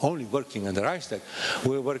not only working on the Reichstag.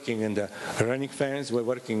 We're working in the running fence, we're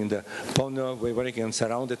working in the Pono, we're working on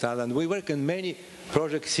surrounded island. We work on many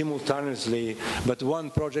projects simultaneously, but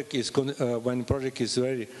when project is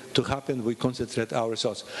ready to happen, we concentrate our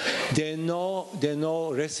resources. There's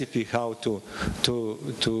no recipe how to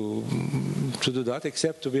do that,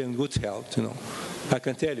 except to be in good health, you know. I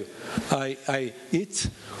can tell you, I eat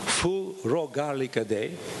full raw garlic a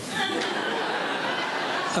day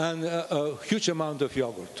and a huge amount of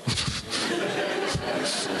yogurt.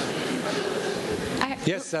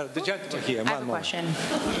 Yes, sir. The gentleman here. I have a question. Go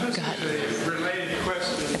ahead. Related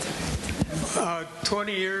question.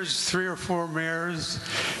 20 years, 3 or 4 mayors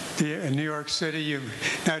in New York City.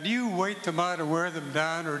 Now, do you wait them out and wear them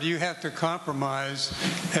down, or do you have to compromise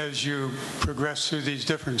as you progress through these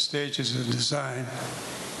different stages of design?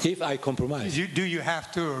 If I compromise? Do you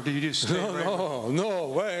have to, or do you just stay No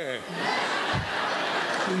way.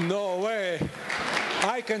 No way.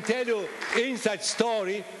 I can tell you inside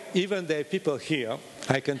story, even the people here,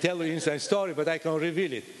 I can tell you inside story, but I can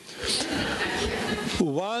reveal it.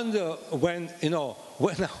 When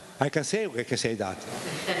I can say that.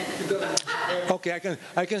 Okay,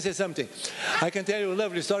 I can say something. I can tell you a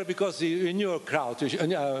lovely story because in your crowd,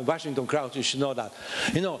 Washington crowd, you should know that.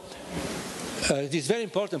 It is very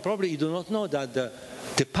important. Probably you do not know that the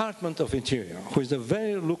Department of Interior, who is a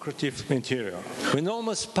very lucrative interior, with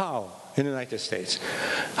enormous power in the United States,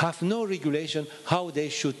 have no regulation how they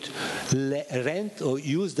should rent or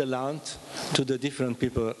use the land to the different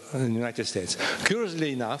people in the United States.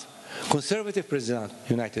 Curiously enough, conservative president of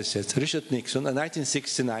the United States, Richard Nixon, in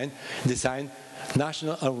 1969, designed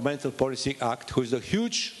National Environmental Policy Act, which is a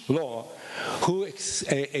huge law, who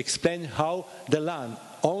explained how the land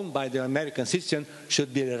owned by the American citizen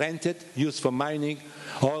should be rented, used for mining,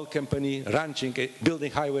 oil company, ranching,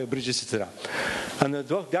 building highway, bridges, etc. And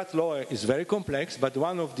that law is very complex, but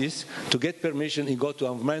one of these, to get permission, you go to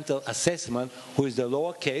environmental assessment, who is the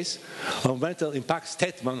lower case. Environmental impact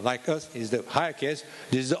statement, like us, is the higher case.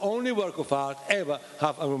 This is the only work of art ever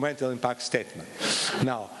have environmental impact statement.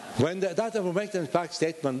 Now, when that environmental impact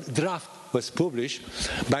statement draft was published,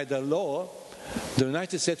 by the law, the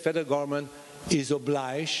United States federal government is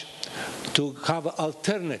obliged to have an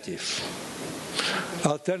alternative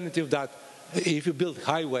that if you build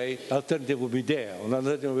highway, alternative will be there,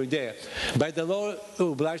 alternative will be there. By the law,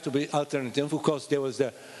 obliged to be alternative. Of course, there was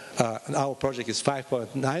our project is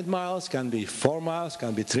 5.9 miles, can be 4 miles,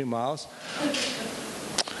 can be 3 miles.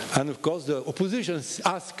 And of course, the opposition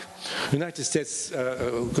asked United States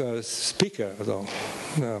speaker,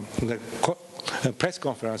 the press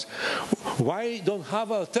conference, why don't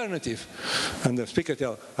have an alternative? And the speaker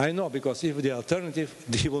tell, I know, because if the alternative,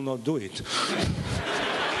 he will not do it.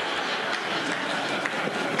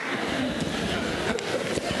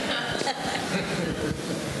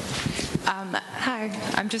 Hi,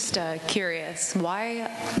 I'm just curious, why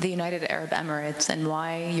the United Arab Emirates and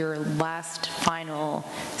why your last final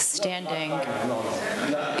standing,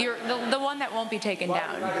 the one that won't be taken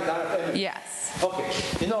down? Yes.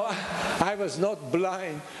 Okay. I was not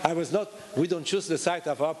blind. We don't choose the site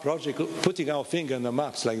of our project putting our finger on the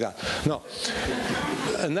maps like that. No.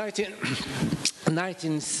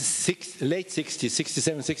 Late 60s,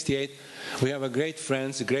 67, 68, we have a great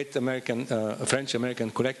friend, a great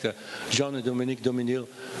French-American collector, Jean and Dominique Dominil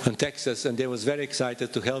in Texas, and they was very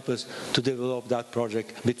excited to help us to develop that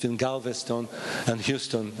project between Galveston and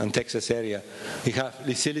Houston and Texas area.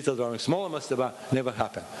 You see little drawings. Smaller Mastaba never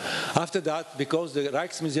happened. After that, because the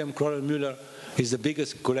Rijksmuseum Kroller-Müller is the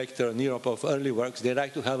biggest collector in Europe of early works. They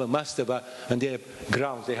like to have a mastaba on their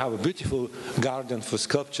grounds. They have a beautiful garden for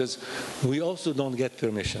sculptures. We also don't get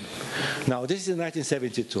permission. Now, this is in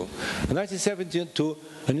 1972. In 1972,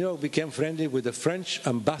 New York became friendly with the French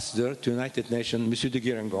ambassador to United Nations, Monsieur de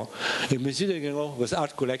Guéringon. Monsieur de Guéringon was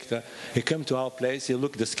art collector. He came to our place. He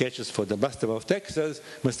looked at the sketches for the Mastaba of Texas,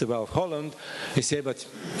 Mastaba of Holland. He said, but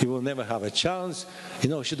he will never have a chance.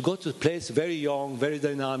 You should go to a place very young, very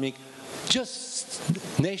dynamic. Just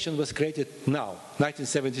nation was created now,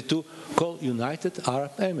 1972, called United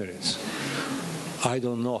Arab Emirates. I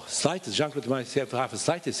don't know, slightest, Jean-Claude myself have a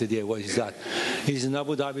slightest idea what is that. He's in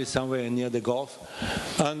Abu Dhabi, somewhere near the Gulf.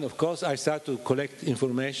 And of course, I start to collect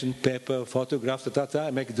information, paper, photographs,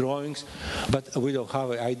 I make drawings, but we don't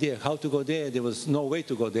have an idea how to go there. There was no way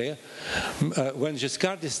to go there. When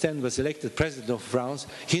Giscard d'Estaing was elected president of France,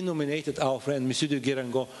 he nominated our friend, Monsieur de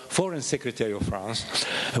Guéringon, foreign secretary of France.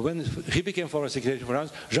 And when he became foreign secretary of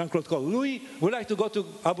France, Jean-Claude called, Louis, we'd like to go to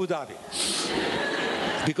Abu Dhabi.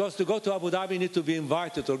 Because to go to Abu Dhabi, you need to be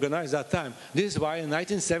invited to organize that time. This is why in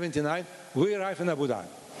 1979, we arrived in Abu Dhabi.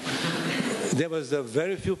 There was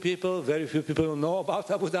very few people who know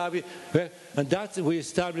about Abu Dhabi. And that we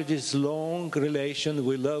established this long relation.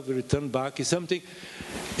 We love, we return back. It's something,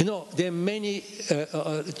 there are many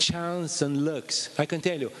chances and lucks. I can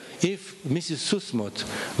tell you, if Mrs. Susmuth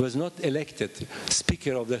was not elected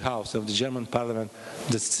Speaker of the House of the German Parliament,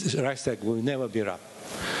 the Reichstag will never be up.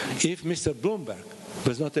 If Mr. Bloomberg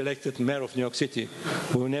was not elected mayor of New York City,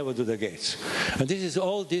 we will never do the gates. And this is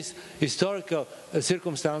all this historical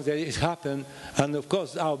circumstance that has happened. And of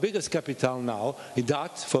course, our biggest capital now is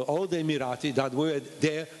that for all the Emirati that we were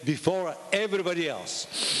there before everybody else.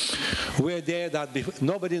 We were there that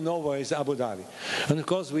nobody knows where is Abu Dhabi. And of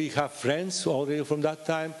course, we have friends already from that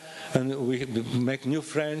time, and we make new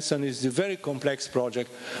friends, and it's a very complex project.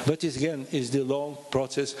 But again, it's the long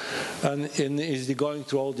process, and is the going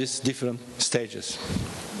through all these different stages.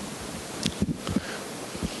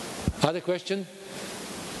 Other question?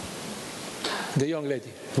 The young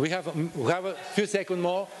lady. We have a few seconds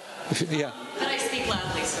more. Yeah. But I speak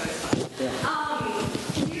loudly, so it's fine.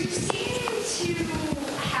 Yeah. You seem to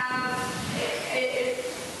have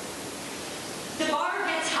the bar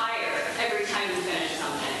gets higher every time you finish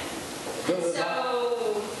something.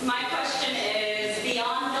 So my question is,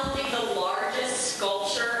 beyond building the largest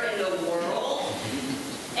sculpture in the world,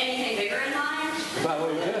 anything bigger in mind? Well,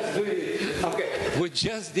 we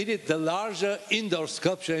just did it, the larger indoor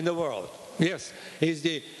sculpture in the world. Yes, it's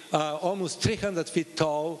the almost 300 feet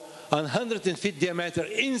tall and 100 feet diameter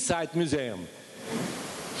inside museum.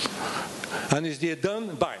 And it's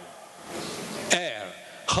done by air,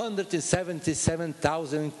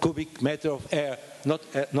 177,000 cubic meter of air, not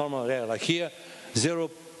normal air like here,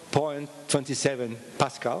 0.27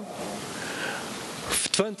 Pascal,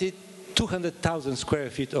 200,000 square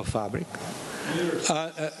feet of fabric.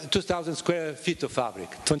 2,000 square feet of fabric,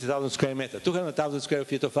 20,000 square meters, 200,000 square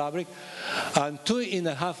feet of fabric, and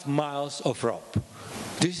 2.5 miles of rope.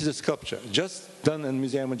 This is a sculpture just done in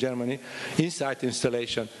Museum of Germany. Inside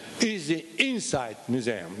installation is the inside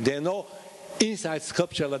museum. There are no inside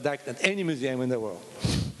sculpture like that at any museum in the world.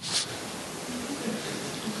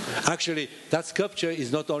 Actually, that sculpture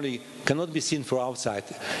is cannot be seen from outside.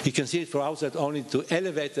 You can see it from outside only to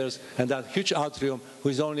elevators and that huge atrium,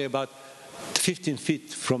 which is only about 15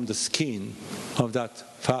 feet from the skin of that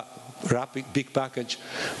big package,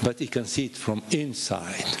 but you can see it from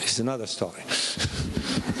inside. It's another story.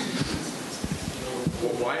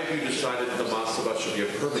 Why have you decided the Mastaba should be a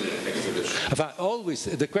permanent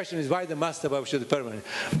exhibition? The question is why the Mastaba should be permanent.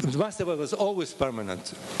 The Mastaba was always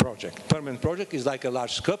permanent project. Permanent project is like a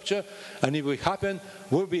large sculpture, and if it happen,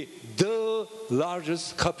 will be the largest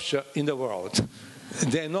sculpture in the world.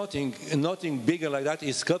 There's nothing bigger like that.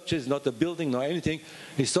 It's sculpture, it's not a building, nor anything.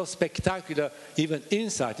 It's so spectacular, even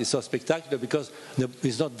inside it's so spectacular because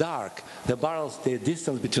it's not dark. The barrels, the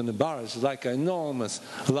distance between the barrels is like an enormous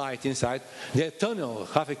light inside. There's a tunnel,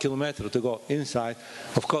 half a kilometer to go inside.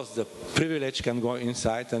 Of course, the privilege can go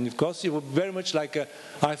inside. And of course, it would very much like an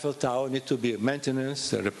Eiffel Tower, need to be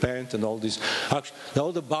maintenance, repaint, and all this. Actually,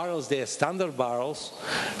 all the barrels, they are standard barrels,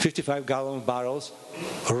 55-gallon barrels,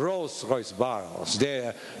 Rolls-Royce barrels.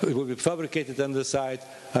 It will be fabricated on the side,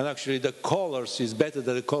 and actually the colors is better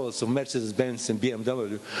than the colors of Mercedes-Benz and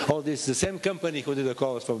BMW. All this, the same company who did the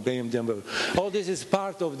colors for BMW. All this is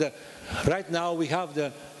part of the, right now we have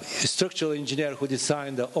the structural engineer who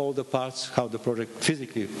designed all the parts, how the project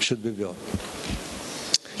physically should be built.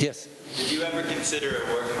 Yes? Did you ever consider a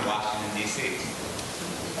work in Washington, D.C.?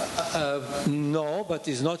 No, but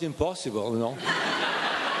it's not impossible,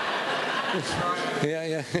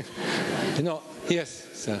 Yeah. Yes,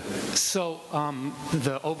 sir. So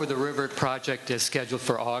the Over the River project is scheduled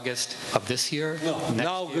for August of this year? No,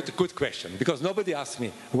 now good question, because nobody asked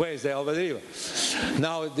me, where is the Over the River?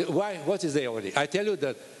 Now, what is the Over the River? I tell you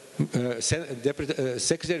that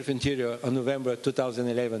Secretary of Interior on November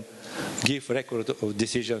 2011 gave record of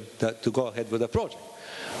decision to go ahead with the project.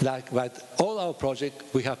 But all our project,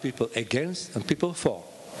 we have people against and people for.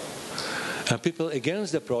 And people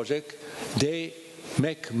against the project, they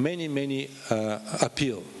make many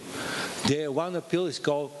appeal. One appeal is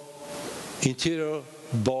called Interior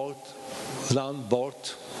Land Board.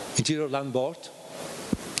 Interior Land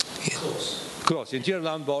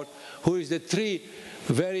Board, who is the three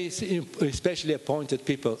very especially appointed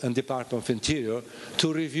people in Department of Interior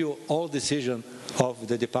to review all decisions of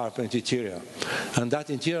the Department of Interior. And that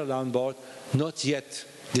Interior Land Board not yet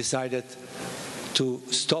decided to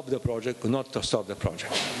stop the project or not to stop the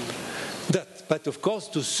project. But of course,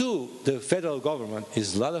 to sue the federal government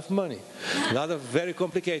is a lot of money, very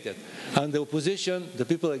complicated. And the opposition, the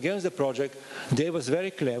people against the project, they was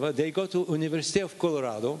very clever. They go to University of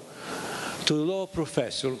Colorado, to a law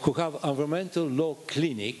professor who have environmental law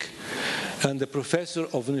clinic, and the professor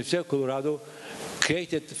of University of Colorado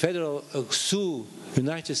created federal sue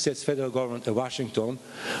United States federal government in Washington,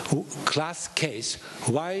 class case,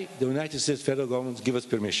 why the United States federal government give us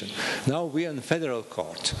permission. Now we are in federal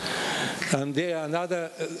court. And there are another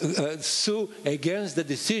sue against the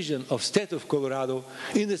decision of state of Colorado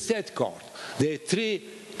in the state court. There are three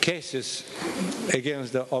cases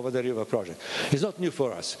against the Over the River project. It's not new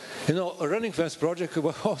for us. A running fence project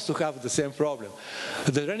will also have the same problem.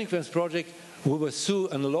 The running fence project, we were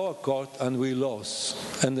sued in the lower court and we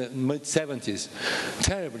lost in the mid-70s,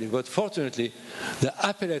 terribly. But fortunately, the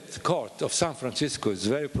appellate court of San Francisco is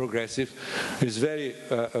very progressive, is very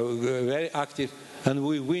active, and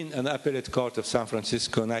we win an appellate court of San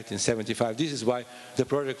Francisco in 1975. This is why the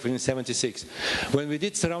project was in 76. When we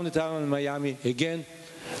did Surrounded Island in Miami, again,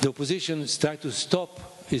 the opposition tried to stop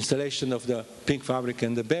installation of the pink fabric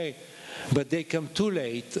in the bay, but they come too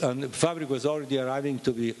late, and the fabric was already arriving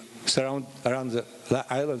to be around the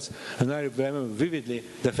islands. And I remember vividly,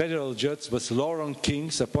 the federal judge was Lauren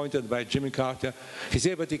Kings, appointed by Jimmy Carter. He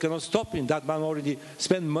said, but he cannot stop him. That man already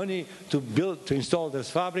spent money to install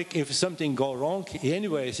this fabric. If something go wrong,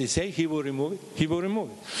 anyways, he said he will remove it. He will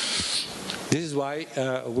remove it. This is why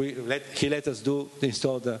he let us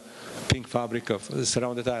install the pink fabric of the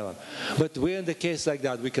Surrounded Island. But we're in the case like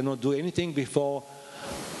that. We cannot do anything before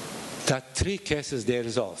that three cases they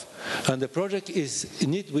resolve. And the project we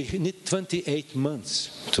need 28 months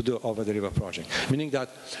to do Over the River project. Meaning that,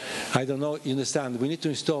 I don't know, you understand, we need to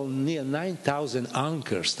install near 9,000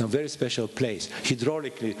 anchors in a very special place,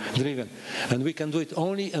 hydraulically driven. And we can do it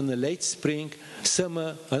only in the late spring,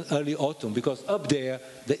 summer, and early autumn, because up there,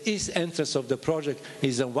 the east entrance of the project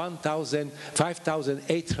is a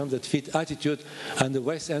 5,800 feet altitude, and the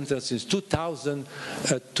west entrance is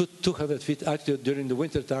 2,200 feet altitude. During the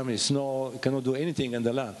winter time, it's snow, you cannot do anything in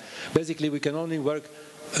the land. Basically, we can only work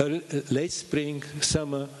late spring,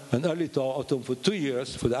 summer, and early autumn for 2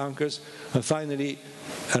 years for the anchors, and finally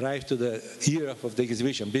arrive to the year of the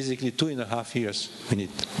exhibition. Basically, 2.5 years we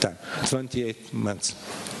need time, 28 months,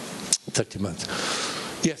 30 months.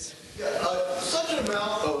 Yes? Such an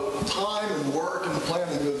amount of time and work and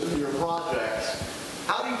planning goes into your projects.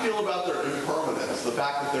 How do you feel about their impermanence, the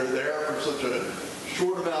fact that they're there for such a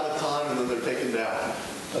short amount of time and then they're taken down?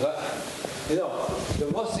 The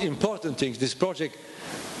most important thing, this project,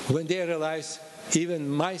 when they realize, even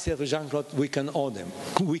myself and Jeanne-Claude, we can own them.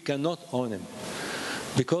 We cannot own them.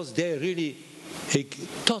 Because they're really a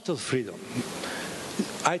total freedom.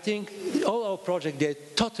 I think all our projects, they're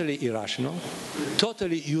totally irrational,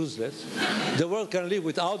 totally useless. The world can live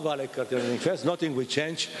without Valley Curtain Fest, nothing will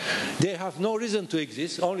change. They have no reason to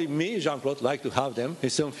exist. Only me, Jean-Claude, like to have them,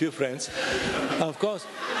 and some few friends. Of course,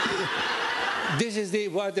 this is the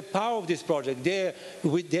power of this project.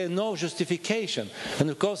 There's no justification. And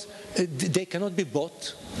of course, they cannot be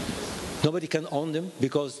bought. Nobody can own them,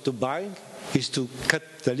 because to buy is to cut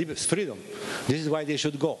the freedom. This is why they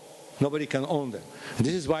should go. Nobody can own them. And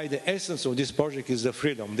this is why the essence of this project is the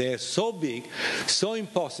freedom. They are so big, so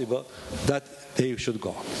impossible, that they should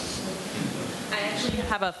go. I actually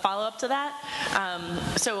have a follow-up to that.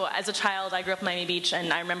 So as a child, I grew up in Miami Beach,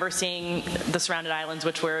 and I remember seeing the surrounded islands,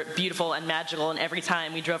 which were beautiful and magical, and every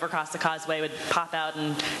time we drove across the causeway, would pop out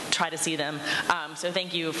and try to see them. So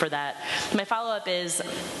thank you for that. My follow-up is,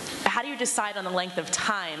 how do you decide on the length of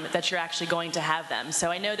time that you're actually going to have them? So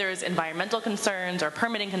I know there's environmental concerns or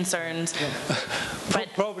permitting concerns, but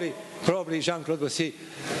probably Jean-Claude will see,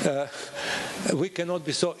 we cannot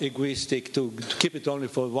be so egoistic to keep it only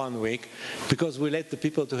for 1 week, because we let the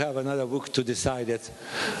people to have another week to decide it,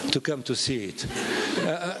 to come to see it.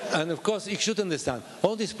 And of course, you should understand,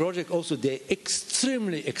 all these projects also, they're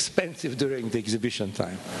extremely expensive during the exhibition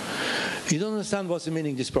time. You don't understand what's the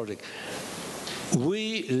meaning of this project.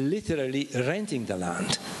 We literally renting the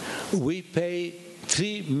land. We pay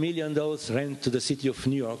 $3 million rent to the city of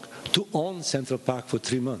New York to own Central Park for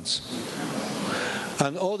 3 months.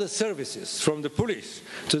 And all the services, from the police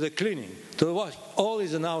to the cleaning to the wash, all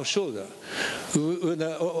is on our shoulder. With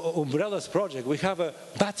the Umbrellas project, we have a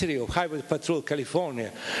battery of Highway Patrol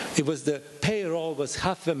California. It was the payroll was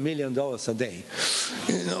 $500,000 a day.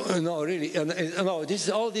 Really.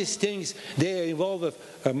 All these things, they involve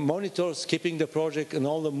monitors keeping the project and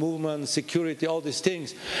all the movement, security, all these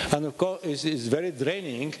things. And of course, it's very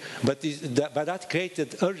draining, but that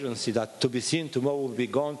created urgency that to be seen tomorrow will be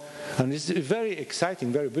gone. And it's a very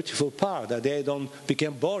exciting, very beautiful part that they don't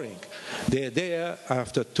become boring. They're there,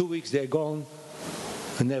 after 2 weeks they're gone,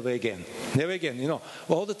 and never again. Never again.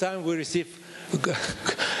 All the time we receive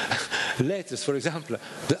letters, for example,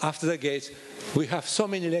 after the gates, we have so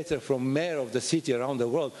many letters from mayor of the city around the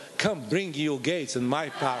world, come bring your gates in my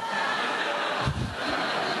park.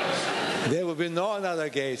 There will be no other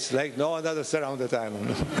gates, like no other surrounded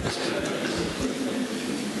island.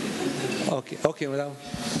 Okay, madam.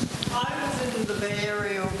 I was in the Bay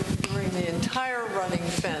Area during the entire running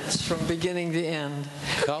fence from beginning to end.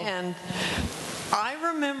 And I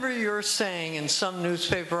remember your saying in some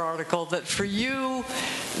newspaper article that for you,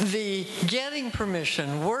 the getting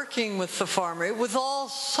permission, working with the farmer, it was all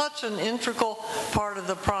such an integral part of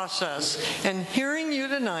the process. And hearing you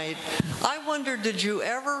tonight, I wonder, did you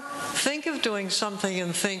ever think of doing something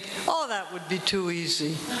and think, oh, that would be too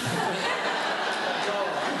easy?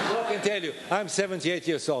 I can tell you, I'm 78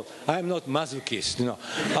 years old. I'm not masochist.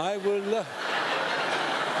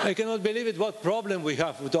 I cannot believe it, what problem we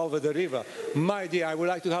have with over the river. My dear, I would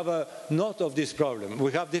like to have a note of this problem.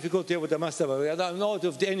 We have difficulty with the Mastaba. We have a note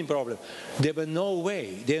of any problem. There was no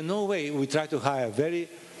way. There's no way we try to hire very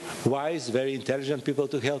wise, very intelligent people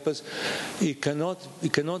to help us. It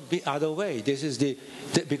cannot be other way. This is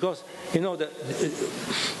because,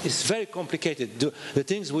 it's very complicated. The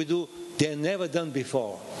things we do, they're never done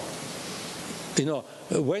before.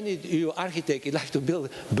 When you architect, you like to build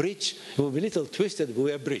a bridge, it will be a little twisted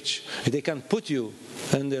with a bridge. They can put you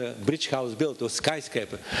in the bridge house built or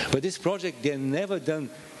skyscraper. But this project, they're never done,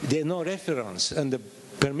 there's no reference and the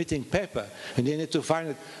permitting paper, and they need to find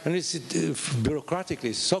it. And it's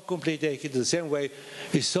bureaucratically so complicated, the same way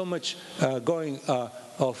is so much going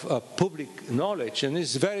of public knowledge, and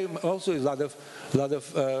it's very also a lot of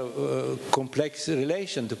complex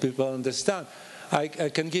relation to people understand. I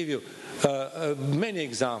can give you many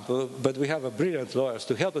examples, but we have brilliant lawyers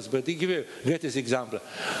to help us. But to give you the greatest example,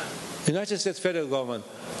 the United States federal government,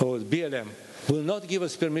 or BLM, will not give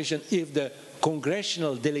us permission if the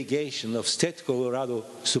congressional delegation of state Colorado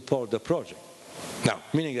support the project. Now,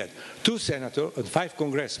 meaning that 2 senators and 5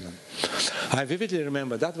 congressmen. I vividly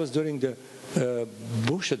remember that was during the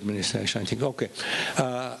Bush administration, I think. Okay,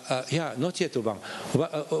 not yet Obama.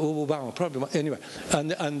 Obama probably anyway,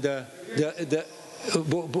 and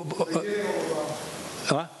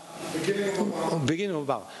beginning of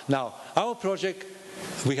Obama. Now, our project,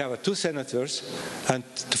 we have 2 senators and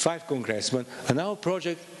 5 congressmen, and our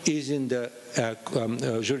project is in the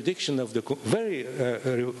jurisdiction of the very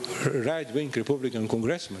right-wing Republican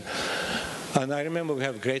congressman. And I remember we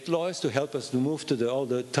have great lawyers to help us to move to all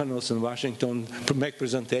the tunnels in Washington, to make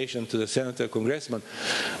presentation to the senator, congressman.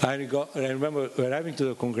 I remember arriving to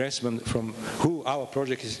the congressman from who our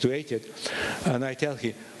project is situated, and I tell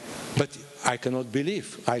him, but I cannot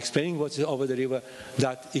believe, I explain what's over the river,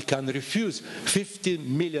 that he can refuse $50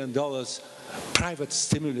 million private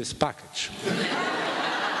stimulus package.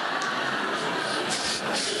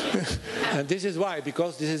 And this is why,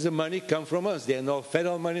 because this is the money come from us. There are no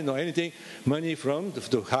federal money, no anything, money from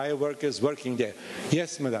the hire workers working there.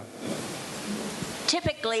 Yes, madam.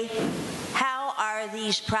 Typically, how are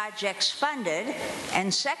these projects funded?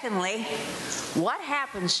 And secondly, what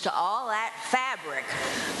happens to all that fabric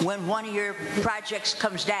when one of your projects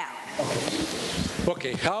comes down?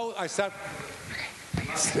 Okay, how I start...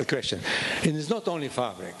 question. It is not only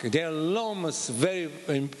fabric. There are enormous,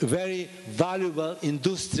 very valuable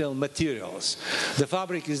industrial materials. The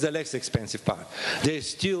fabric is the less expensive part. There is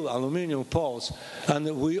steel, aluminum, poles, and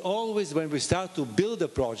we always, when we start to build a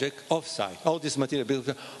project off-site, all this material,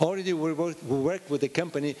 already we work with the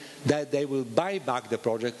company that they will buy back the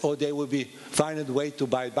project, or they will find a way to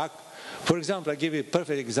buy it back. For example, I'll give you a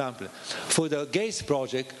perfect example. For the Gates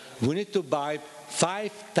project, we need to buy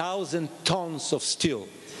 5,000 tons of steel.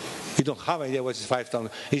 You don't have idea what is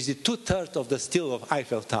 5,000. It's the 2/3 of the steel of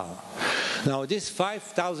Eiffel Tower. Now, this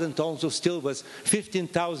 5,000 tons of steel was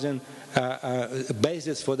 15,000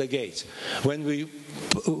 bases for the gates. When we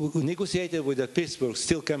negotiated with the Pittsburgh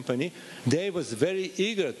Steel Company, they was very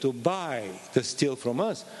eager to buy the steel from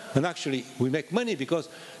us. And actually, we make money because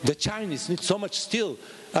the Chinese need so much steel,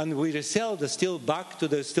 and we resell the steel back to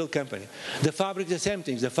the steel company. The fabric, the same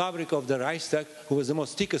thing. The fabric of the Reichstag, who was the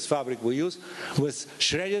most thickest fabric we used, was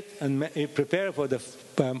shredded and prepared for the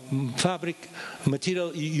fabric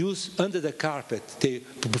material used under the carpet.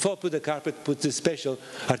 Before put the carpet, put the special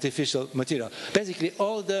artificial material. Basically,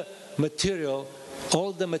 all the material,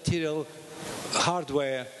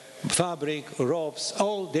 hardware, fabric, ropes,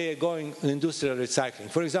 all they are going in industrial recycling.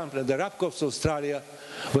 For example, the wrap of Australia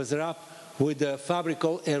was wrapped with the fabric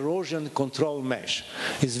called erosion control mesh.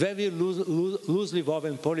 It's very loosely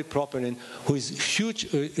woven polypropylene, who is huge,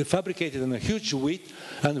 fabricated in a huge width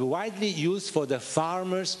and widely used for the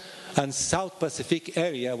farmers and South Pacific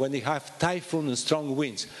area when they have typhoon and strong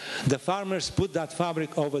winds. The farmers put that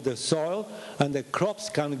fabric over the soil and the crops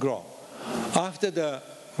can grow. After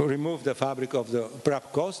remove the fabric of the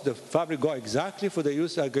wrap cost, the fabric go exactly for the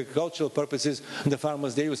use agricultural purposes and the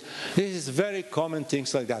farmers they use. This is very common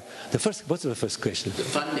things like that. What's the first question? The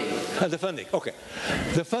funding. The funding, okay.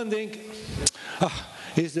 The funding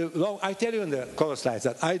is I tell you in the color slides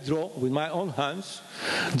that I draw with my own hands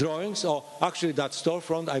drawings, or actually that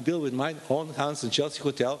storefront I built with my own hands in Chelsea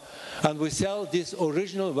Hotel, and we sell these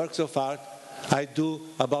original works of art I do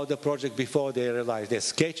about the project before they realize. There's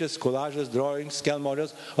sketches, collages, drawings, scale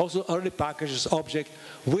models, also early packages, objects.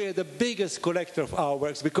 We're the biggest collector of our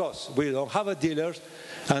works because we don't have a dealer,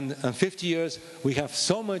 and in 50 years we have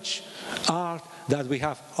so much art that we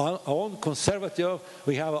have our own conservative,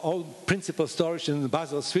 we have our own principal storage in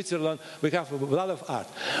Basel, Switzerland, we have a lot of art.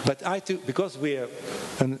 But because we are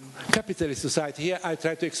a capitalist society here, I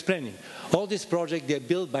try to explain it. All these projects, they're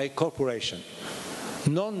built by corporation.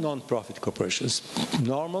 Non-profit corporations,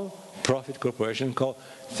 normal profit corporation called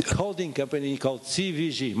holding company called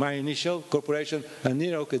CVG, my initial corporation in New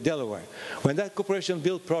York, Delaware. When that corporation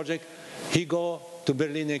built project, he go to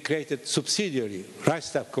Berlin and created subsidiary,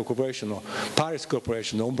 Reichstag Corporation or Paris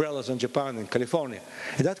Corporation, umbrellas in Japan and California.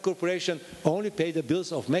 And that corporation only paid the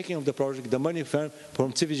bills of making of the project, the money from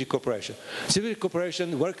CVG Corporation. CVG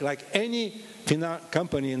Corporation work like any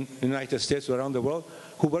company in the United States or around the world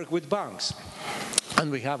who work with banks. And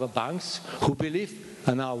we have banks who believe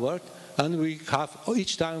in our word, and we have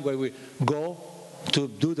each time where we go to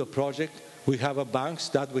do the project, we have banks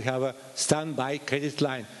that we have a standby credit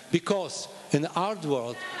line. Because in the art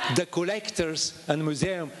world, the collectors and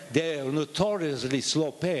museum, they are notoriously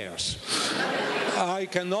slow payers. I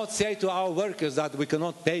cannot say to our workers that we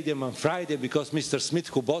cannot pay them on Friday because Mr. Smith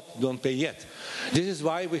who bought don't pay yet. This is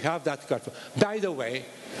why we have that card. By the way,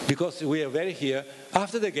 because we are very here,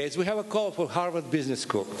 after the gates, we have a call for Harvard Business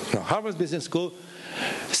School. Now, Harvard Business School,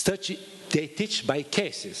 they teach by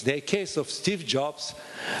cases. The case of Steve Jobs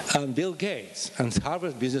and Bill Gates. And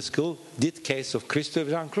Harvard Business School did case of Christo and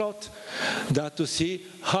Jeanne-Claude, that to see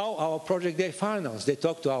how our project they finance. They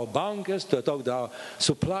talk to our bankers, they talk to our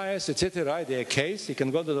suppliers, etc. Their case, you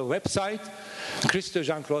can go to the website, Christo and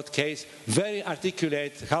Jeanne-Claude case, very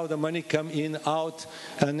articulate how the money come in, out,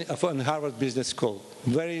 and from Harvard Business School.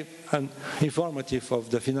 Very informative of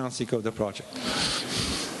the financing of the project.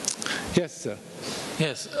 Yes, sir.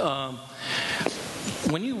 Yes.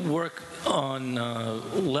 When you work on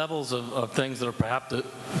levels of things that are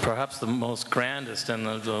perhaps the most grandest and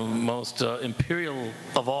the most imperial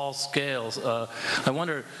of all scales, I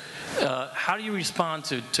wonder, how do you respond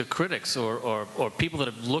to critics or people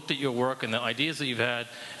that have looked at your work and the ideas that you've had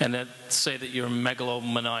and that say that you're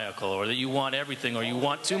megalomaniacal or that you want everything or you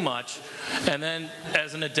want too much? And then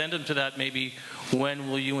as an addendum to that, maybe when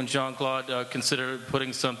will you and Jeanne-Claude consider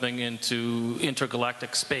putting something into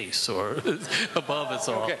intergalactic space or above us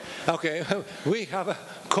all? Okay. We have a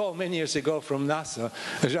call many years ago from NASA,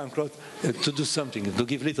 Jeanne-Claude, to do something, to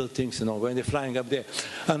give little things, when they're flying up there.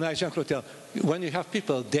 And Jeanne-Claude tell, when you have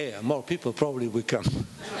people there, more people probably will come.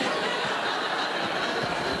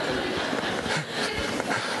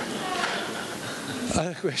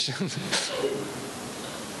 Other questions?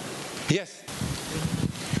 Yes?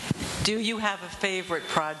 Do you have a favorite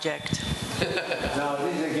project? Now,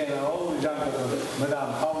 this again, I always jump on it.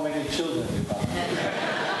 Madam, how many children you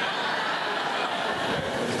have?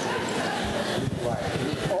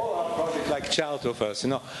 All our projects like child of us,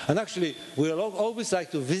 And actually, we always like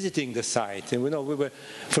to visiting the site. And we were,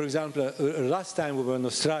 for example, last time we were in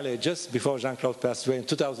Australia just before Jeanne-Claude passed away in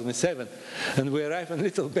 2007, and we arrived in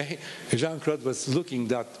Little Bay. Jeanne-Claude was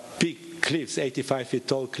looking at big cliffs, 85 feet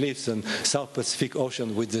tall cliffs in South Pacific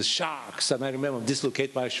Ocean with the sharks. And I remember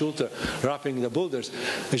dislocate my shoulder, wrapping the boulders.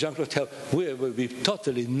 And Jean-Claude told we will be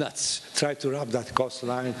totally nuts. Tried to wrap that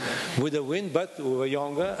coastline with the wind, but we were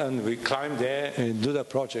younger and we climbed there and do the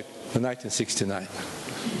project in 1969.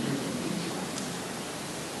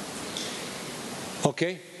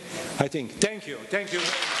 Okay, I think. Thank you. Thank you.